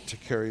do it, to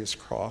carry his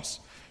cross.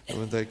 And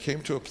when they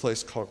came to a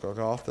place called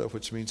Golgotha,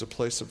 which means a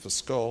place of the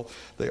skull,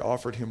 they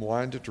offered him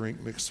wine to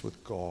drink mixed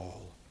with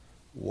gall.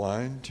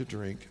 Wine to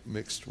drink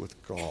mixed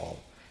with gall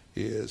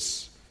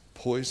is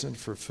poison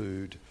for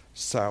food,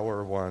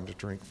 sour wine to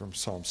drink from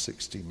Psalm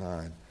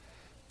 69.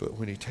 But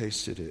when he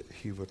tasted it,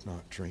 he would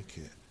not drink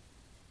it.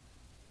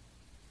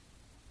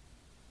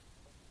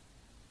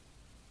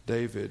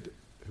 David,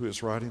 who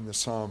is writing the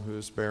psalm, who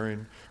is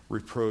bearing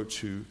reproach,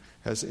 who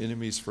has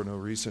enemies for no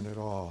reason at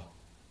all,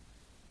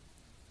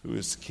 who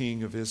is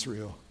king of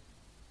Israel,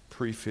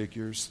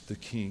 prefigures the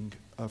King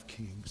of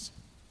Kings,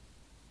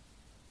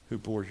 who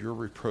bore your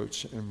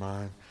reproach and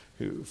mine,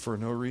 who for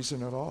no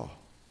reason at all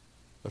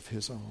of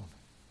his own.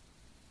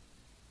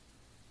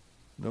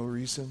 No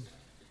reason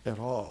at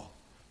all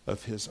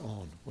of his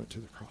own went to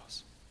the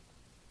cross.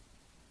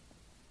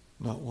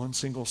 Not one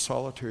single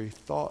solitary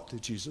thought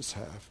did Jesus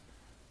have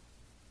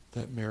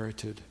that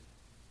merited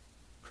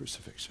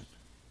crucifixion.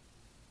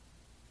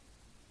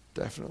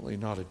 Definitely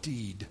not a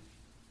deed.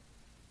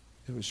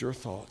 It was your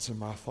thoughts and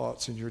my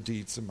thoughts and your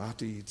deeds and my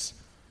deeds.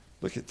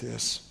 Look at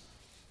this.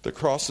 The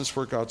cross is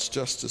where God's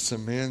justice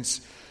and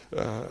man's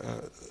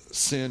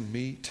sin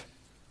meet.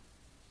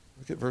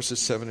 Look at verses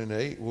 7 and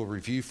 8. We'll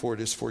review. For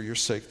it is for your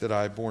sake that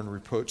I have borne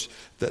reproach,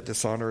 that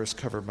dishonor has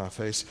covered my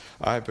face.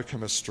 I have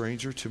become a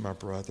stranger to my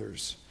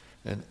brothers,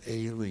 an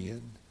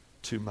alien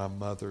to my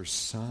mother's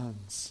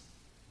sons.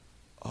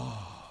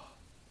 All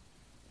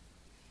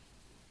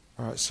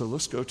right, so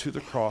let's go to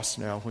the cross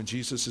now. When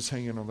Jesus is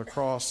hanging on the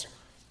cross,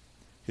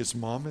 his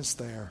mom is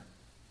there,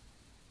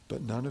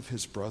 but none of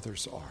his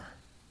brothers are.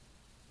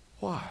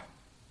 Why?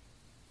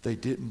 They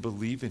didn't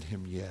believe in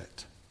him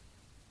yet.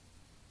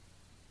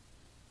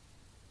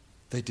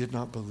 They did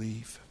not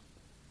believe.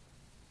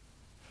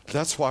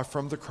 That's why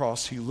from the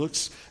cross he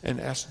looks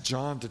and asks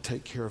John to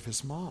take care of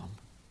his mom.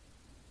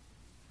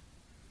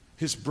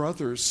 His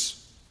brothers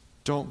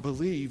don't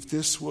believe.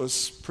 This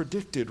was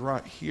predicted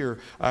right here.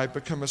 I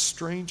become a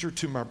stranger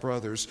to my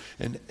brothers,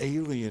 an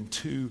alien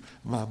to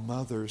my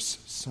mother's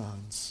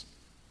sons.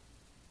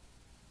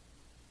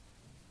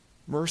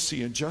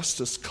 Mercy and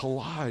justice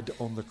collide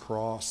on the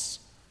cross.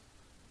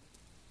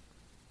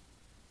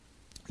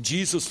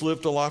 Jesus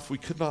lived a life we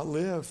could not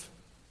live,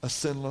 a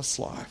sinless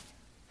life.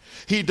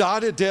 He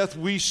died a death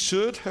we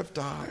should have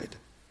died,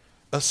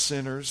 a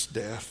sinner's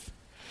death.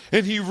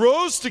 And he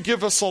rose to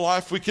give us a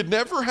life we could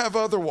never have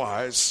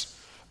otherwise,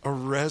 a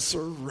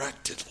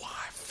resurrected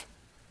life.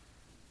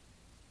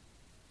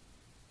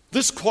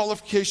 This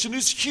qualification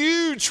is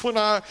huge when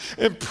I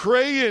am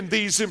praying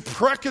these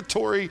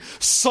imprecatory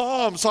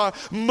psalms. I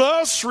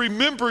must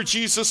remember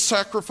Jesus'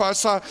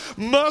 sacrifice. I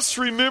must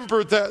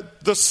remember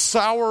that the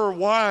sour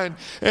wine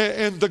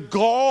and the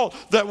gall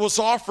that was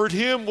offered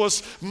him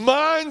was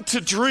mine to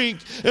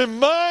drink and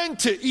mine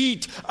to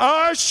eat.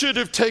 I should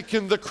have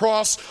taken the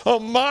cross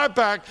on my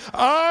back.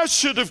 I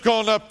should have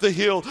gone up the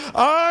hill.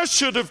 I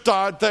should have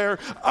died there.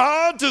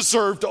 I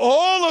deserved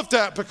all of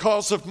that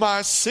because of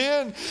my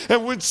sin.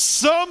 And when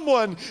someone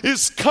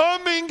is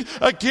coming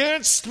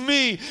against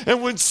me,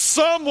 and when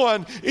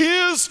someone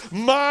is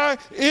my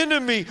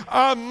enemy,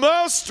 I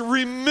must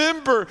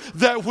remember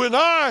that when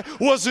I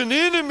was an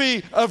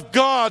enemy of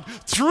God,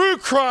 through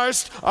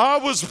Christ, I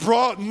was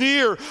brought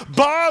near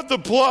by the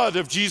blood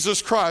of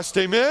Jesus Christ.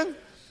 Amen?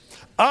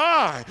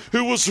 I,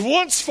 who was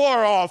once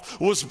far off,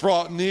 was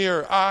brought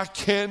near. I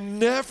can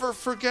never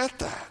forget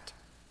that.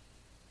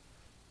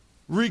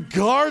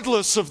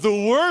 Regardless of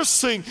the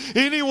worst thing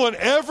anyone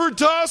ever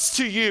does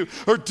to you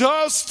or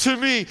does to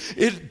me,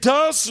 it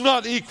does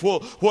not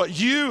equal what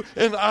you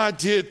and I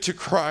did to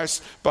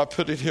Christ by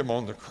putting him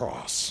on the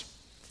cross.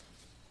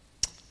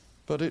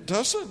 But it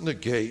doesn't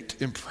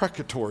negate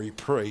imprecatory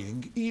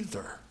praying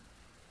either.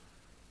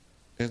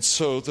 And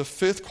so the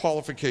fifth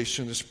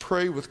qualification is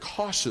pray with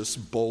cautious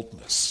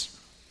boldness.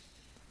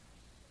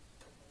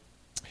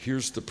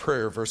 Here's the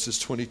prayer, verses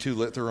 22.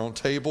 Let their own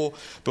table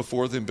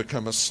before them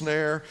become a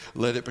snare.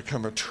 Let it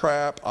become a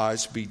trap.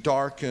 Eyes be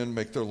darkened.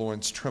 Make their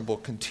loins tremble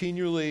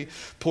continually.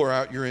 Pour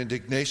out your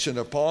indignation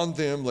upon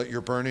them. Let your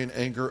burning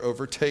anger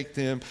overtake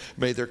them.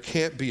 May their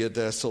camp be a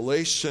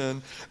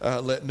desolation.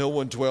 Let no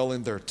one dwell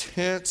in their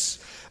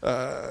tents.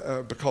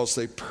 because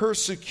they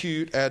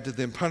persecute, add to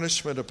them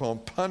punishment upon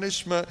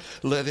punishment.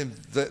 Let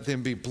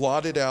them be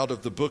blotted out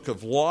of the book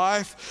of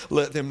life.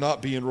 Let them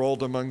not be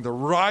enrolled among the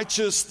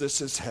righteous.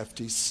 This is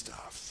hefty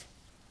stuff.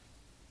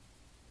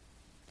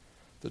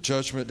 The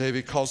judgment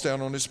David calls down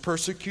on his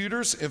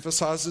persecutors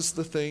emphasizes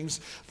the things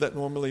that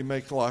normally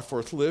make life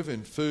worth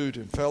living: food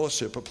and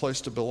fellowship, a place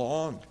to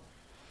belong,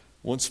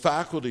 one's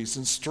faculties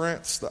and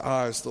strengths, the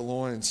eyes, the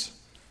loins,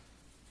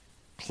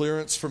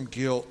 clearance from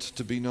guilt,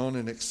 to be known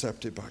and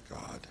accepted by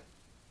God.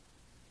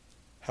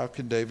 How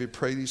can David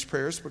pray these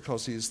prayers?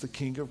 Because he is the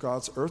king of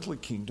God's earthly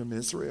kingdom,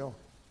 Israel.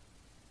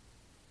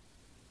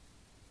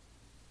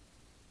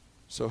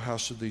 So how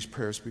should these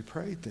prayers be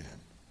prayed then?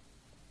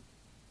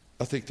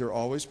 I think they're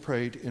always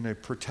prayed in a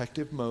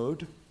protective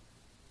mode,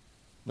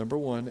 number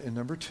one. And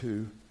number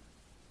two,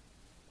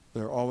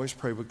 they're always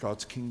prayed with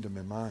God's kingdom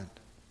in mind.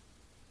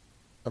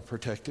 A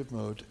protective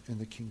mode in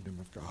the kingdom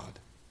of God,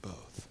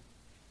 both.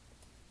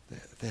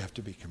 They have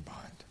to be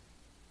combined.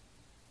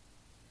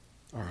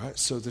 All right,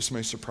 so this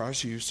may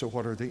surprise you. So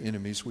what are the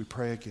enemies we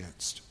pray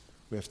against?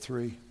 We have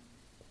three,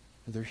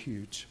 and they're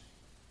huge.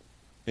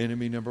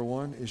 Enemy number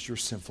one is your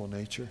sinful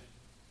nature.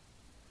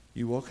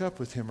 You woke up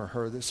with him or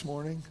her this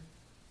morning.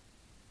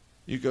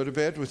 You go to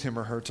bed with him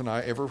or her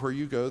tonight. Everywhere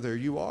you go, there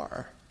you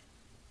are.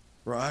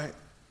 Right?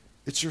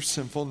 It's your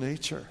sinful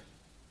nature.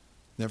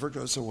 Never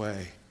goes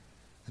away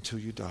until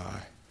you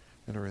die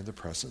and are in the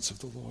presence of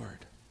the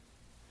Lord.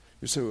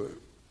 You say,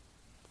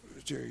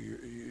 Jerry,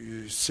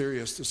 you're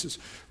serious? This is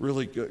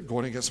really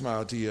going against my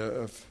idea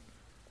of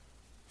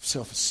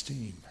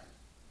self-esteem.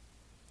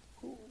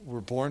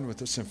 We're born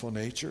with a sinful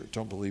nature.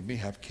 Don't believe me?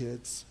 Have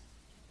kids.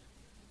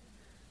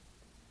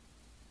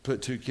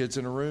 Put two kids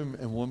in a room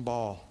and one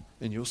ball,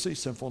 and you'll see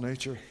sinful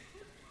nature.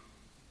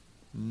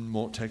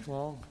 Won't take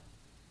long.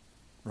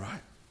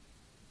 Right?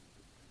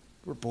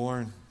 We're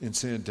born in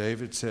sin.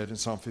 David said in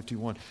Psalm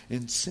 51,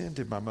 "In sin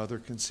did my mother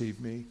conceive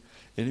me."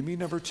 Enemy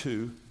number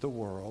two, the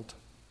world.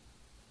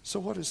 So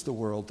what is the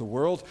world? The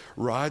world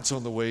rides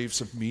on the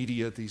waves of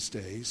media these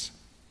days.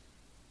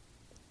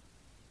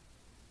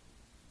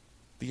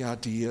 The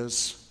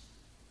ideas,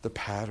 the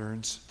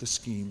patterns, the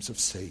schemes of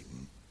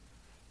Satan.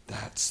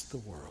 That's the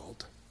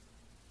world.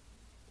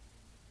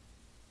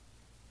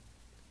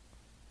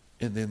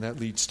 And then that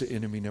leads to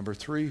enemy number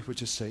three,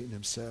 which is Satan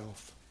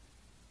himself.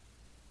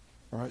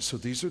 All right, so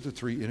these are the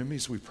three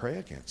enemies we pray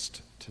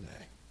against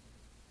today.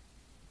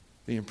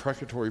 The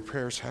imprecatory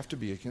prayers have to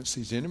be against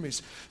these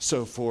enemies.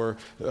 So for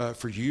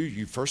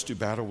you first do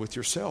battle with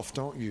yourself,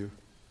 don't you?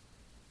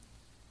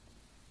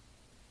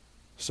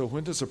 So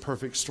when does a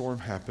perfect storm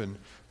happen?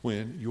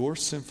 When your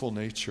sinful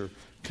nature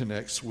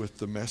connects with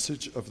the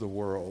message of the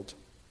world.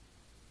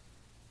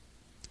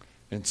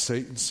 And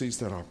Satan sees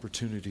that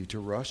opportunity to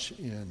rush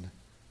in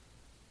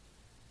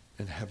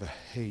and have a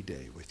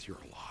heyday with your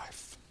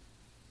life.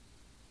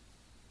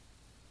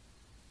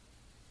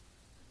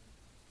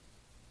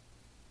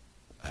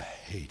 A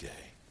heyday.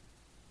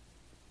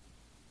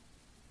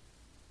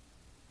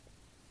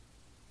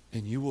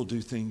 And you will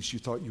do things you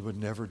thought you would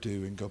never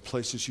do, and go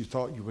places you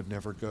thought you would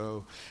never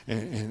go,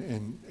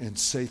 and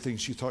say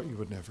things you thought you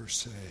would never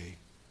say.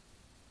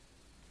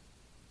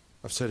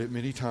 I've said it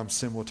many times: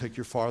 sin will take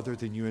you farther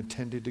than you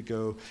intended to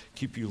go,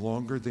 keep you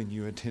longer than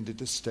you intended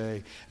to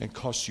stay, and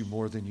cost you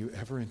more than you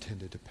ever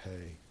intended to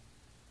pay.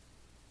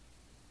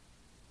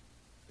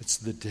 It's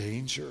the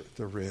danger,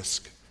 the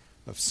risk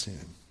of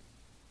sin.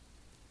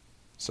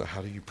 So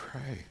how do you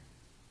pray?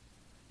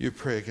 You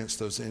pray against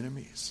those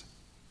enemies.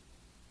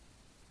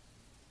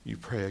 You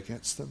pray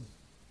against them.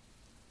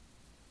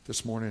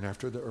 This morning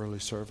after the early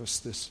service,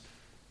 this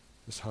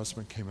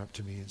husband came up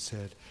to me and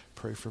said,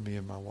 "Pray for me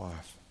and my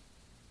wife.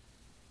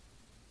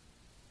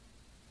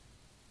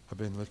 I've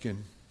been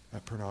looking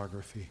at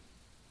pornography.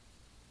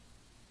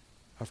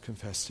 I've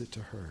confessed it to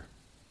her."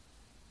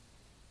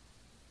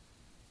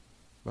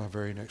 My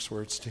very next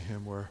words to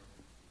him were,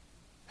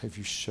 "Have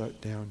you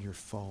shut down your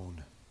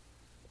phone,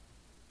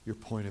 your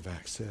point of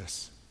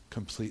access,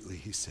 completely?"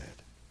 He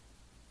said.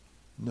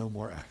 "No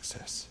more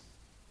access.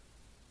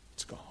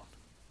 It's gone."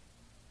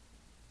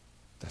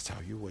 That's how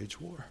you wage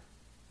war.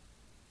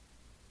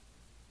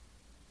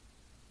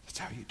 That's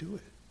how you do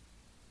it.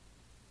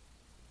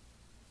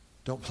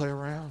 Don't play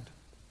around.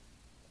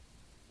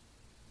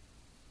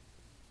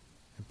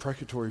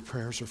 Imprecatory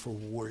prayers are for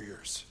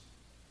warriors.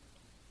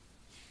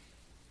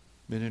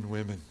 Men and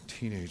women,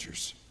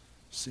 teenagers,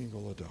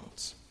 single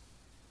adults.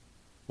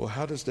 Well,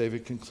 how does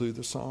David conclude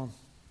the psalm?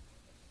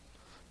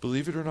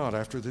 Believe it or not,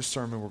 after this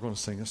sermon, we're going to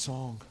sing a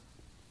song.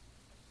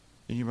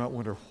 And you might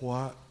wonder,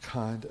 what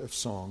kind of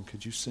song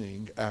could you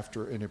sing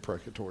after an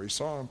imprecatory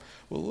psalm?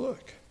 Well,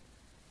 look.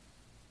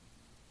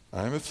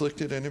 "I am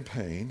afflicted and in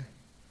pain.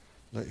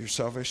 Let your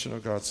salvation, O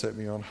God, set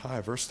me on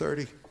high." Verse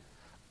 30.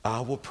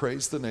 "I will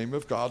praise the name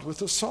of God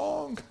with a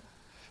song."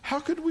 How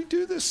could we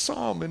do this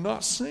psalm and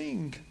not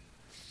sing?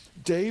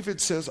 David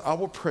says, "I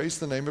will praise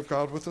the name of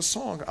God with a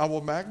song. I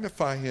will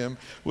magnify him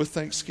with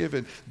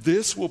thanksgiving.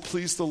 This will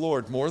please the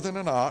Lord more than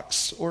an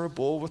ox or a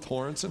bull with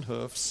horns and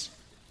hoofs."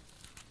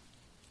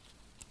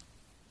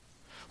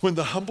 When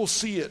the humble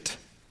see it,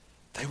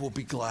 they will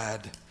be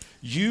glad.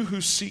 You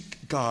who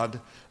seek God,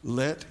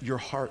 let your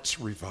hearts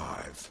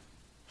revive.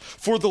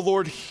 For the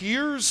Lord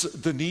hears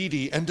the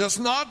needy and does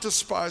not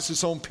despise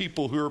his own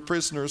people who are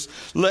prisoners.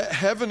 Let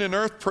heaven and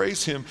earth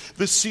praise him,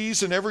 the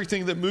seas and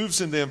everything that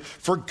moves in them.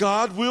 For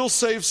God will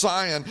save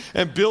Zion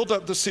and build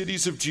up the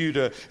cities of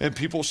Judah, and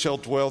people shall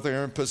dwell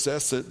there and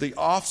possess it. The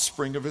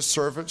offspring of his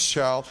servants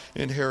shall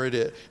inherit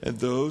it, and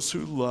those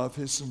who love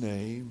his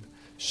name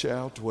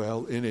shall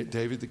dwell in it.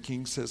 David the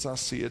king says, I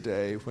see a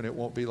day when it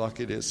won't be like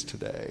it is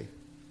today.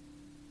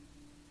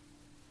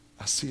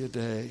 I see a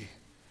day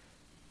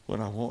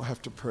when I won't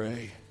have to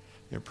pray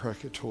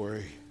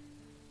imprecatory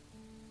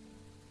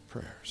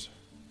prayers.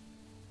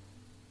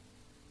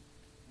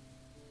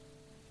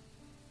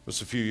 It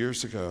was a few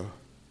years ago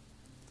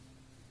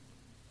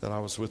that I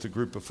was with a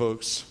group of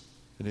folks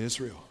in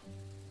Israel.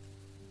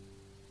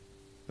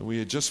 And we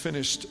had just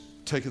finished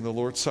taking the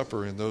Lord's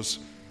Supper in those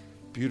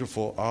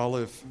beautiful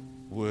olive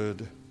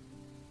wood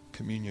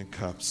communion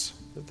cups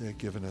that they had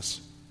given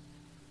us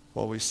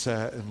while we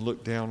sat and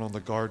looked down on the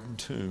garden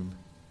tomb,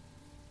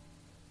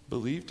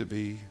 believed to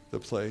be the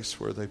place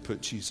where they put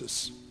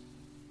Jesus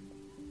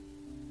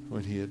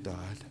when he had died.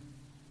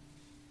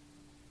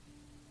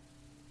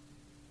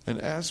 And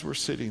as we're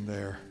sitting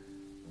there,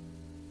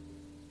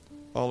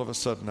 all of a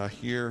sudden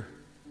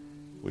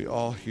we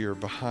all hear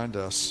behind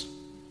us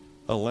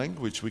a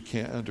language we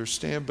can't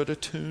understand, but a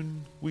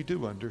tune we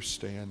do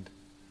understand.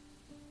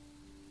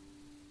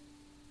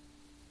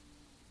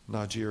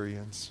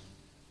 Nigerians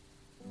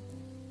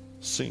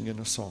singing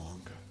a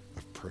song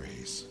of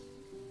praise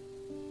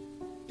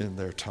in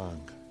their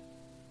tongue.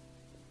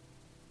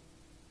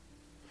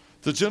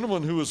 The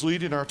gentleman who was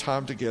leading our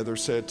time together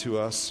said to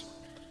us,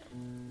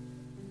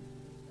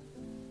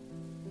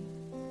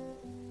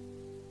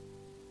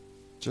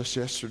 just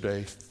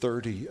yesterday,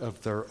 30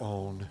 of their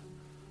own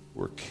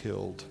were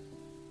killed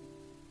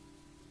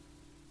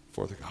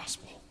for the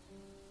gospel.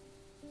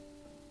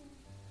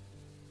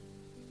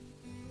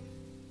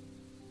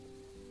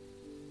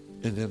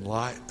 And in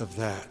light of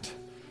that,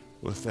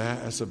 with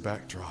that as a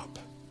backdrop,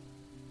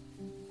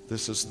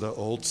 this is the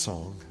old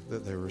song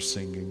that they were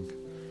singing.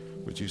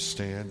 Would you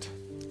stand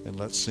and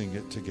let's sing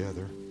it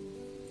together?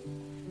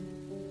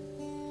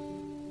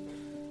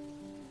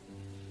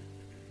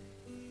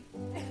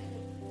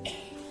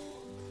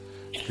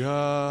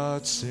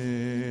 God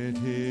sent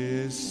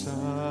his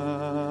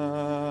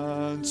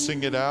son.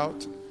 Sing it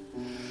out.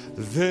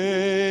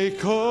 They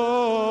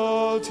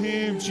called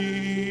him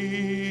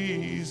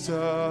Jesus.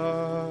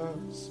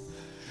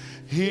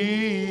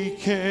 He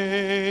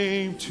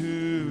came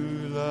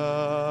to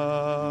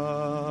love,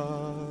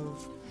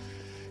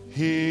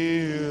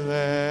 heal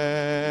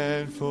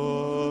and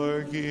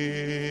forgive.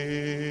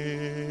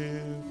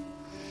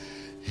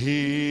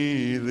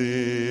 He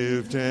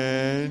lived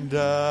and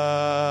died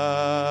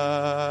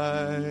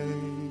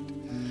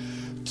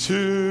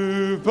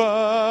to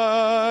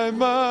buy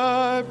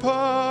my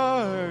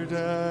pardon.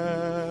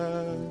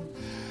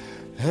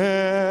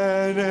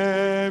 An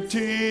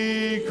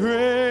empty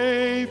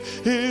grave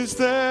is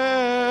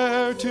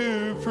there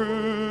to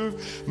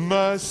prove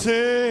my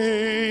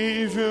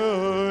Savior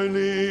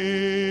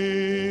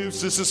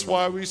lives. This is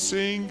why we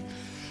sing,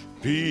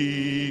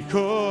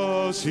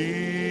 because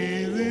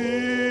he lives,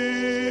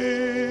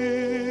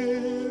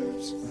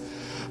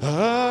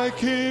 I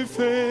can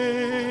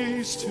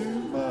face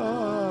tomorrow,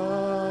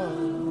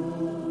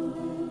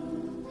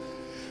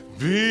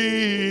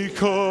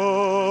 because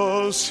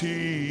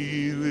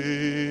he lives.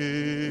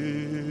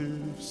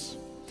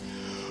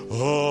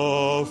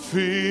 All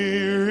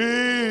fear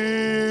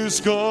is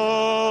gone,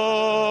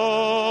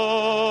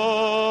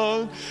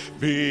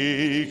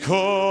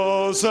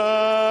 because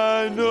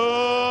I know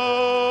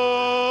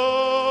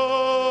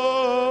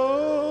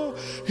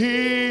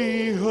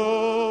he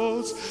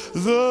holds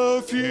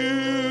the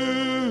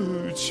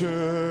future,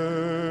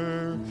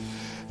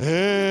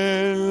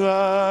 and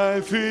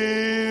life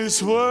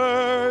is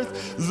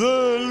worth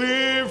the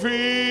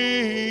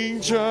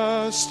living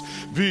just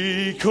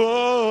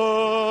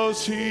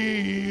because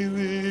he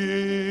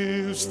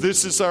lives.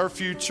 This is our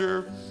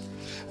future.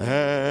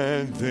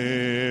 And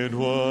then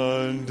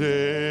one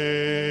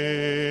day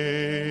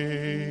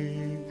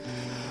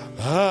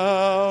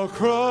I'll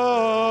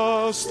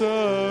cross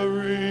the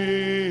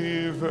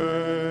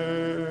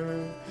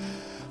river,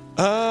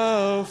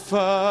 I'll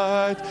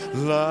fight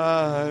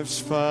life's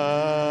final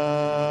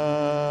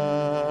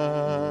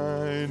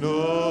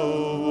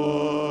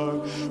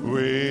war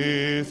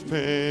with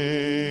pain,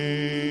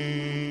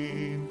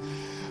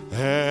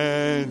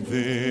 and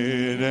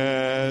then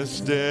as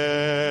death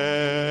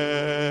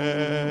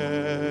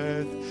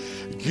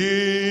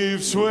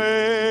gives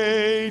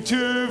way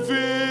to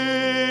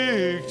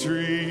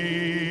victory,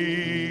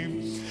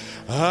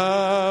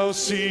 I'll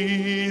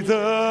see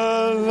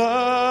the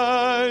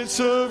lights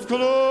of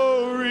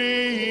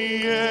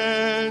glory,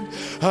 and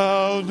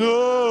I'll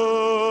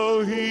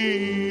know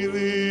he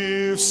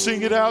lives.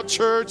 Sing it out,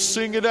 church,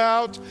 sing it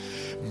out.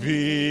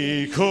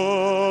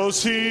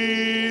 Because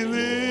he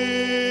lives,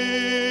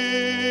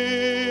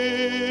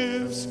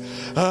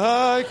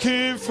 I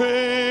can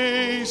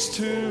face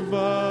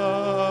tomorrow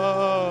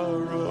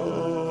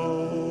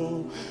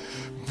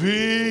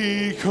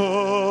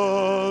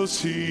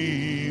because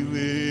He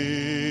lives.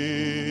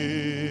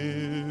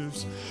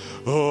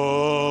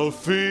 All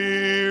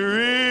fear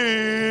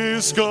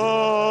is gone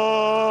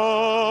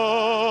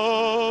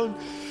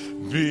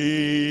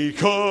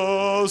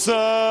because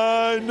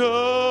I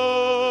know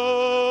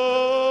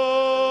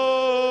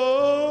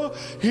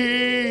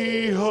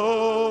He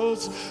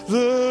holds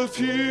the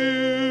future,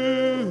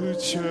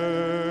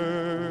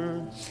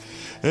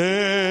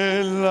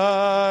 and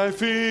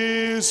life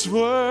is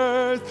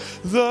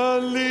worth the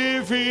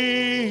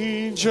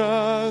living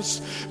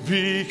just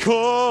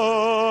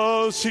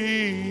because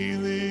He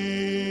lives.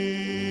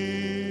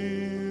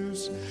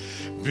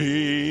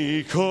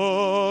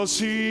 Because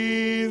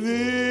He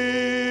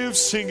lives.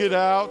 Sing it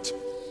out.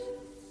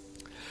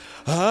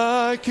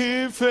 I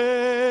can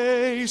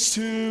face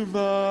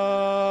tomorrow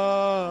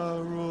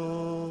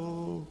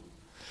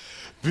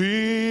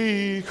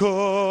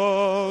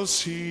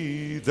because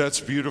He. That's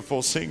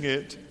beautiful. Sing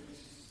it.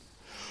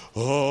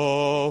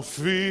 All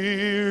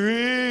fear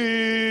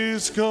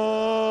is gone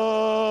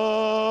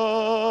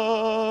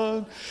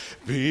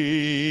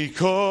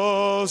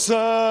because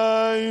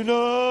I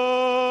know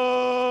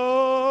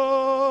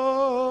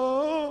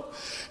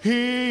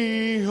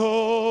He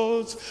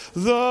holds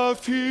the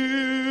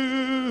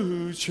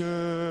future,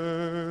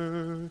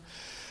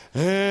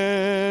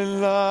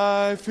 and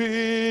life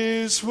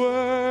is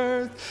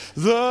worth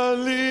the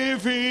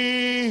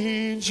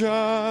living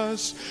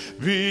just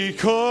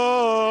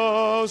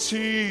because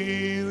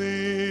He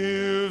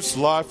lives.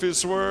 Life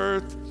is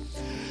worth.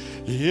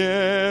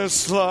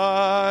 Yes,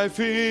 life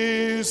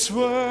is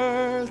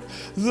worth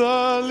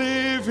the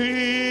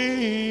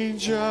living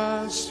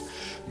just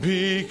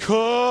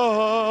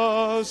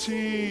because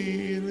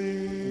He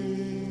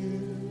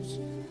lives.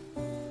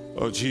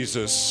 Oh,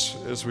 Jesus,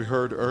 as we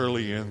heard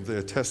early in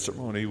the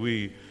testimony,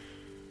 we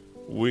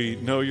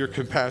know your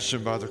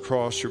compassion by the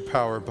cross, your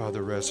power by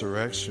the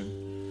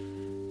resurrection.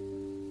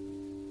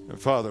 And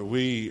Father,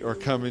 we are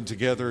coming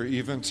together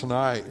even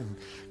tonight and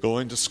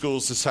going to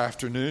schools this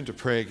afternoon to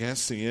pray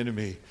against the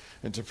enemy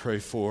and to pray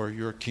for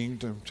your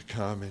kingdom to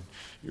come and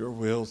your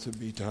will to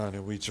be done.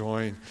 And we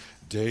join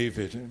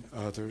David and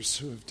others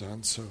who have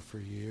done so for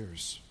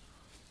years.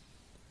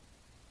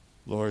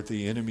 Lord,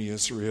 the enemy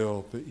is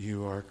real, but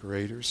you are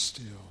greater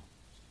still.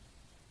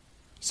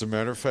 As a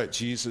matter of fact,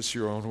 Jesus,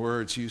 your own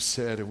words, you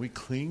said, and we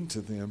cling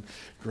to them,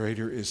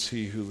 greater is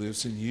He who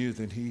lives in you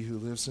than he who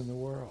lives in the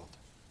world.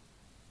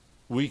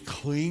 We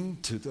cling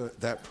to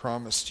that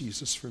promise,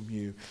 Jesus, from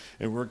you,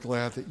 and we're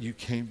glad that you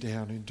came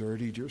down and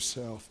dirtied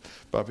yourself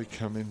by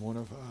becoming one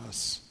of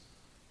us.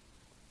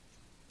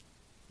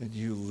 And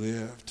you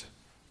lived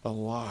a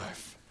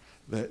life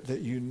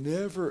that you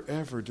never,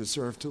 ever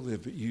deserved to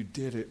live, but you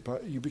did it,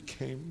 but you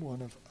became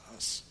one of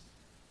us.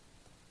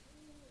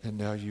 And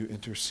now you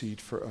intercede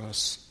for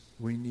us.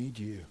 We need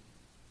you.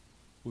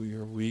 We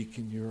are weak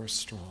and you are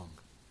strong.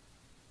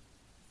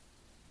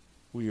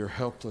 We are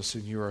helpless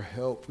and you are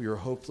help. We are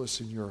hopeless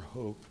and you are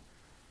hope.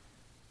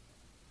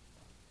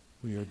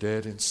 We are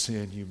dead in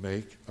sin. You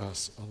make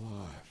us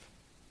alive.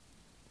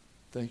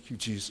 Thank you,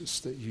 Jesus,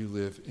 that you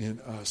live in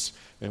us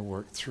and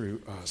work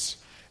through us.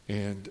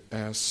 And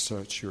as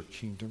such, your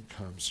kingdom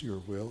comes. Your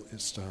will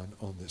is done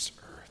on this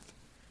earth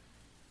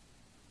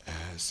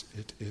as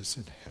it is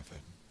in heaven.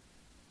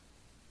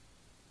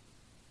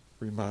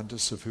 Remind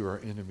us of who our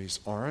enemies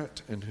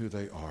aren't and who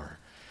they are,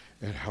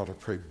 and how to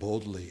pray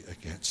boldly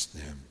against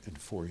them and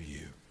for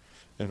you.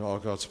 And all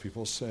God's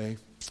people say,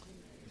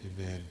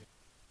 Amen.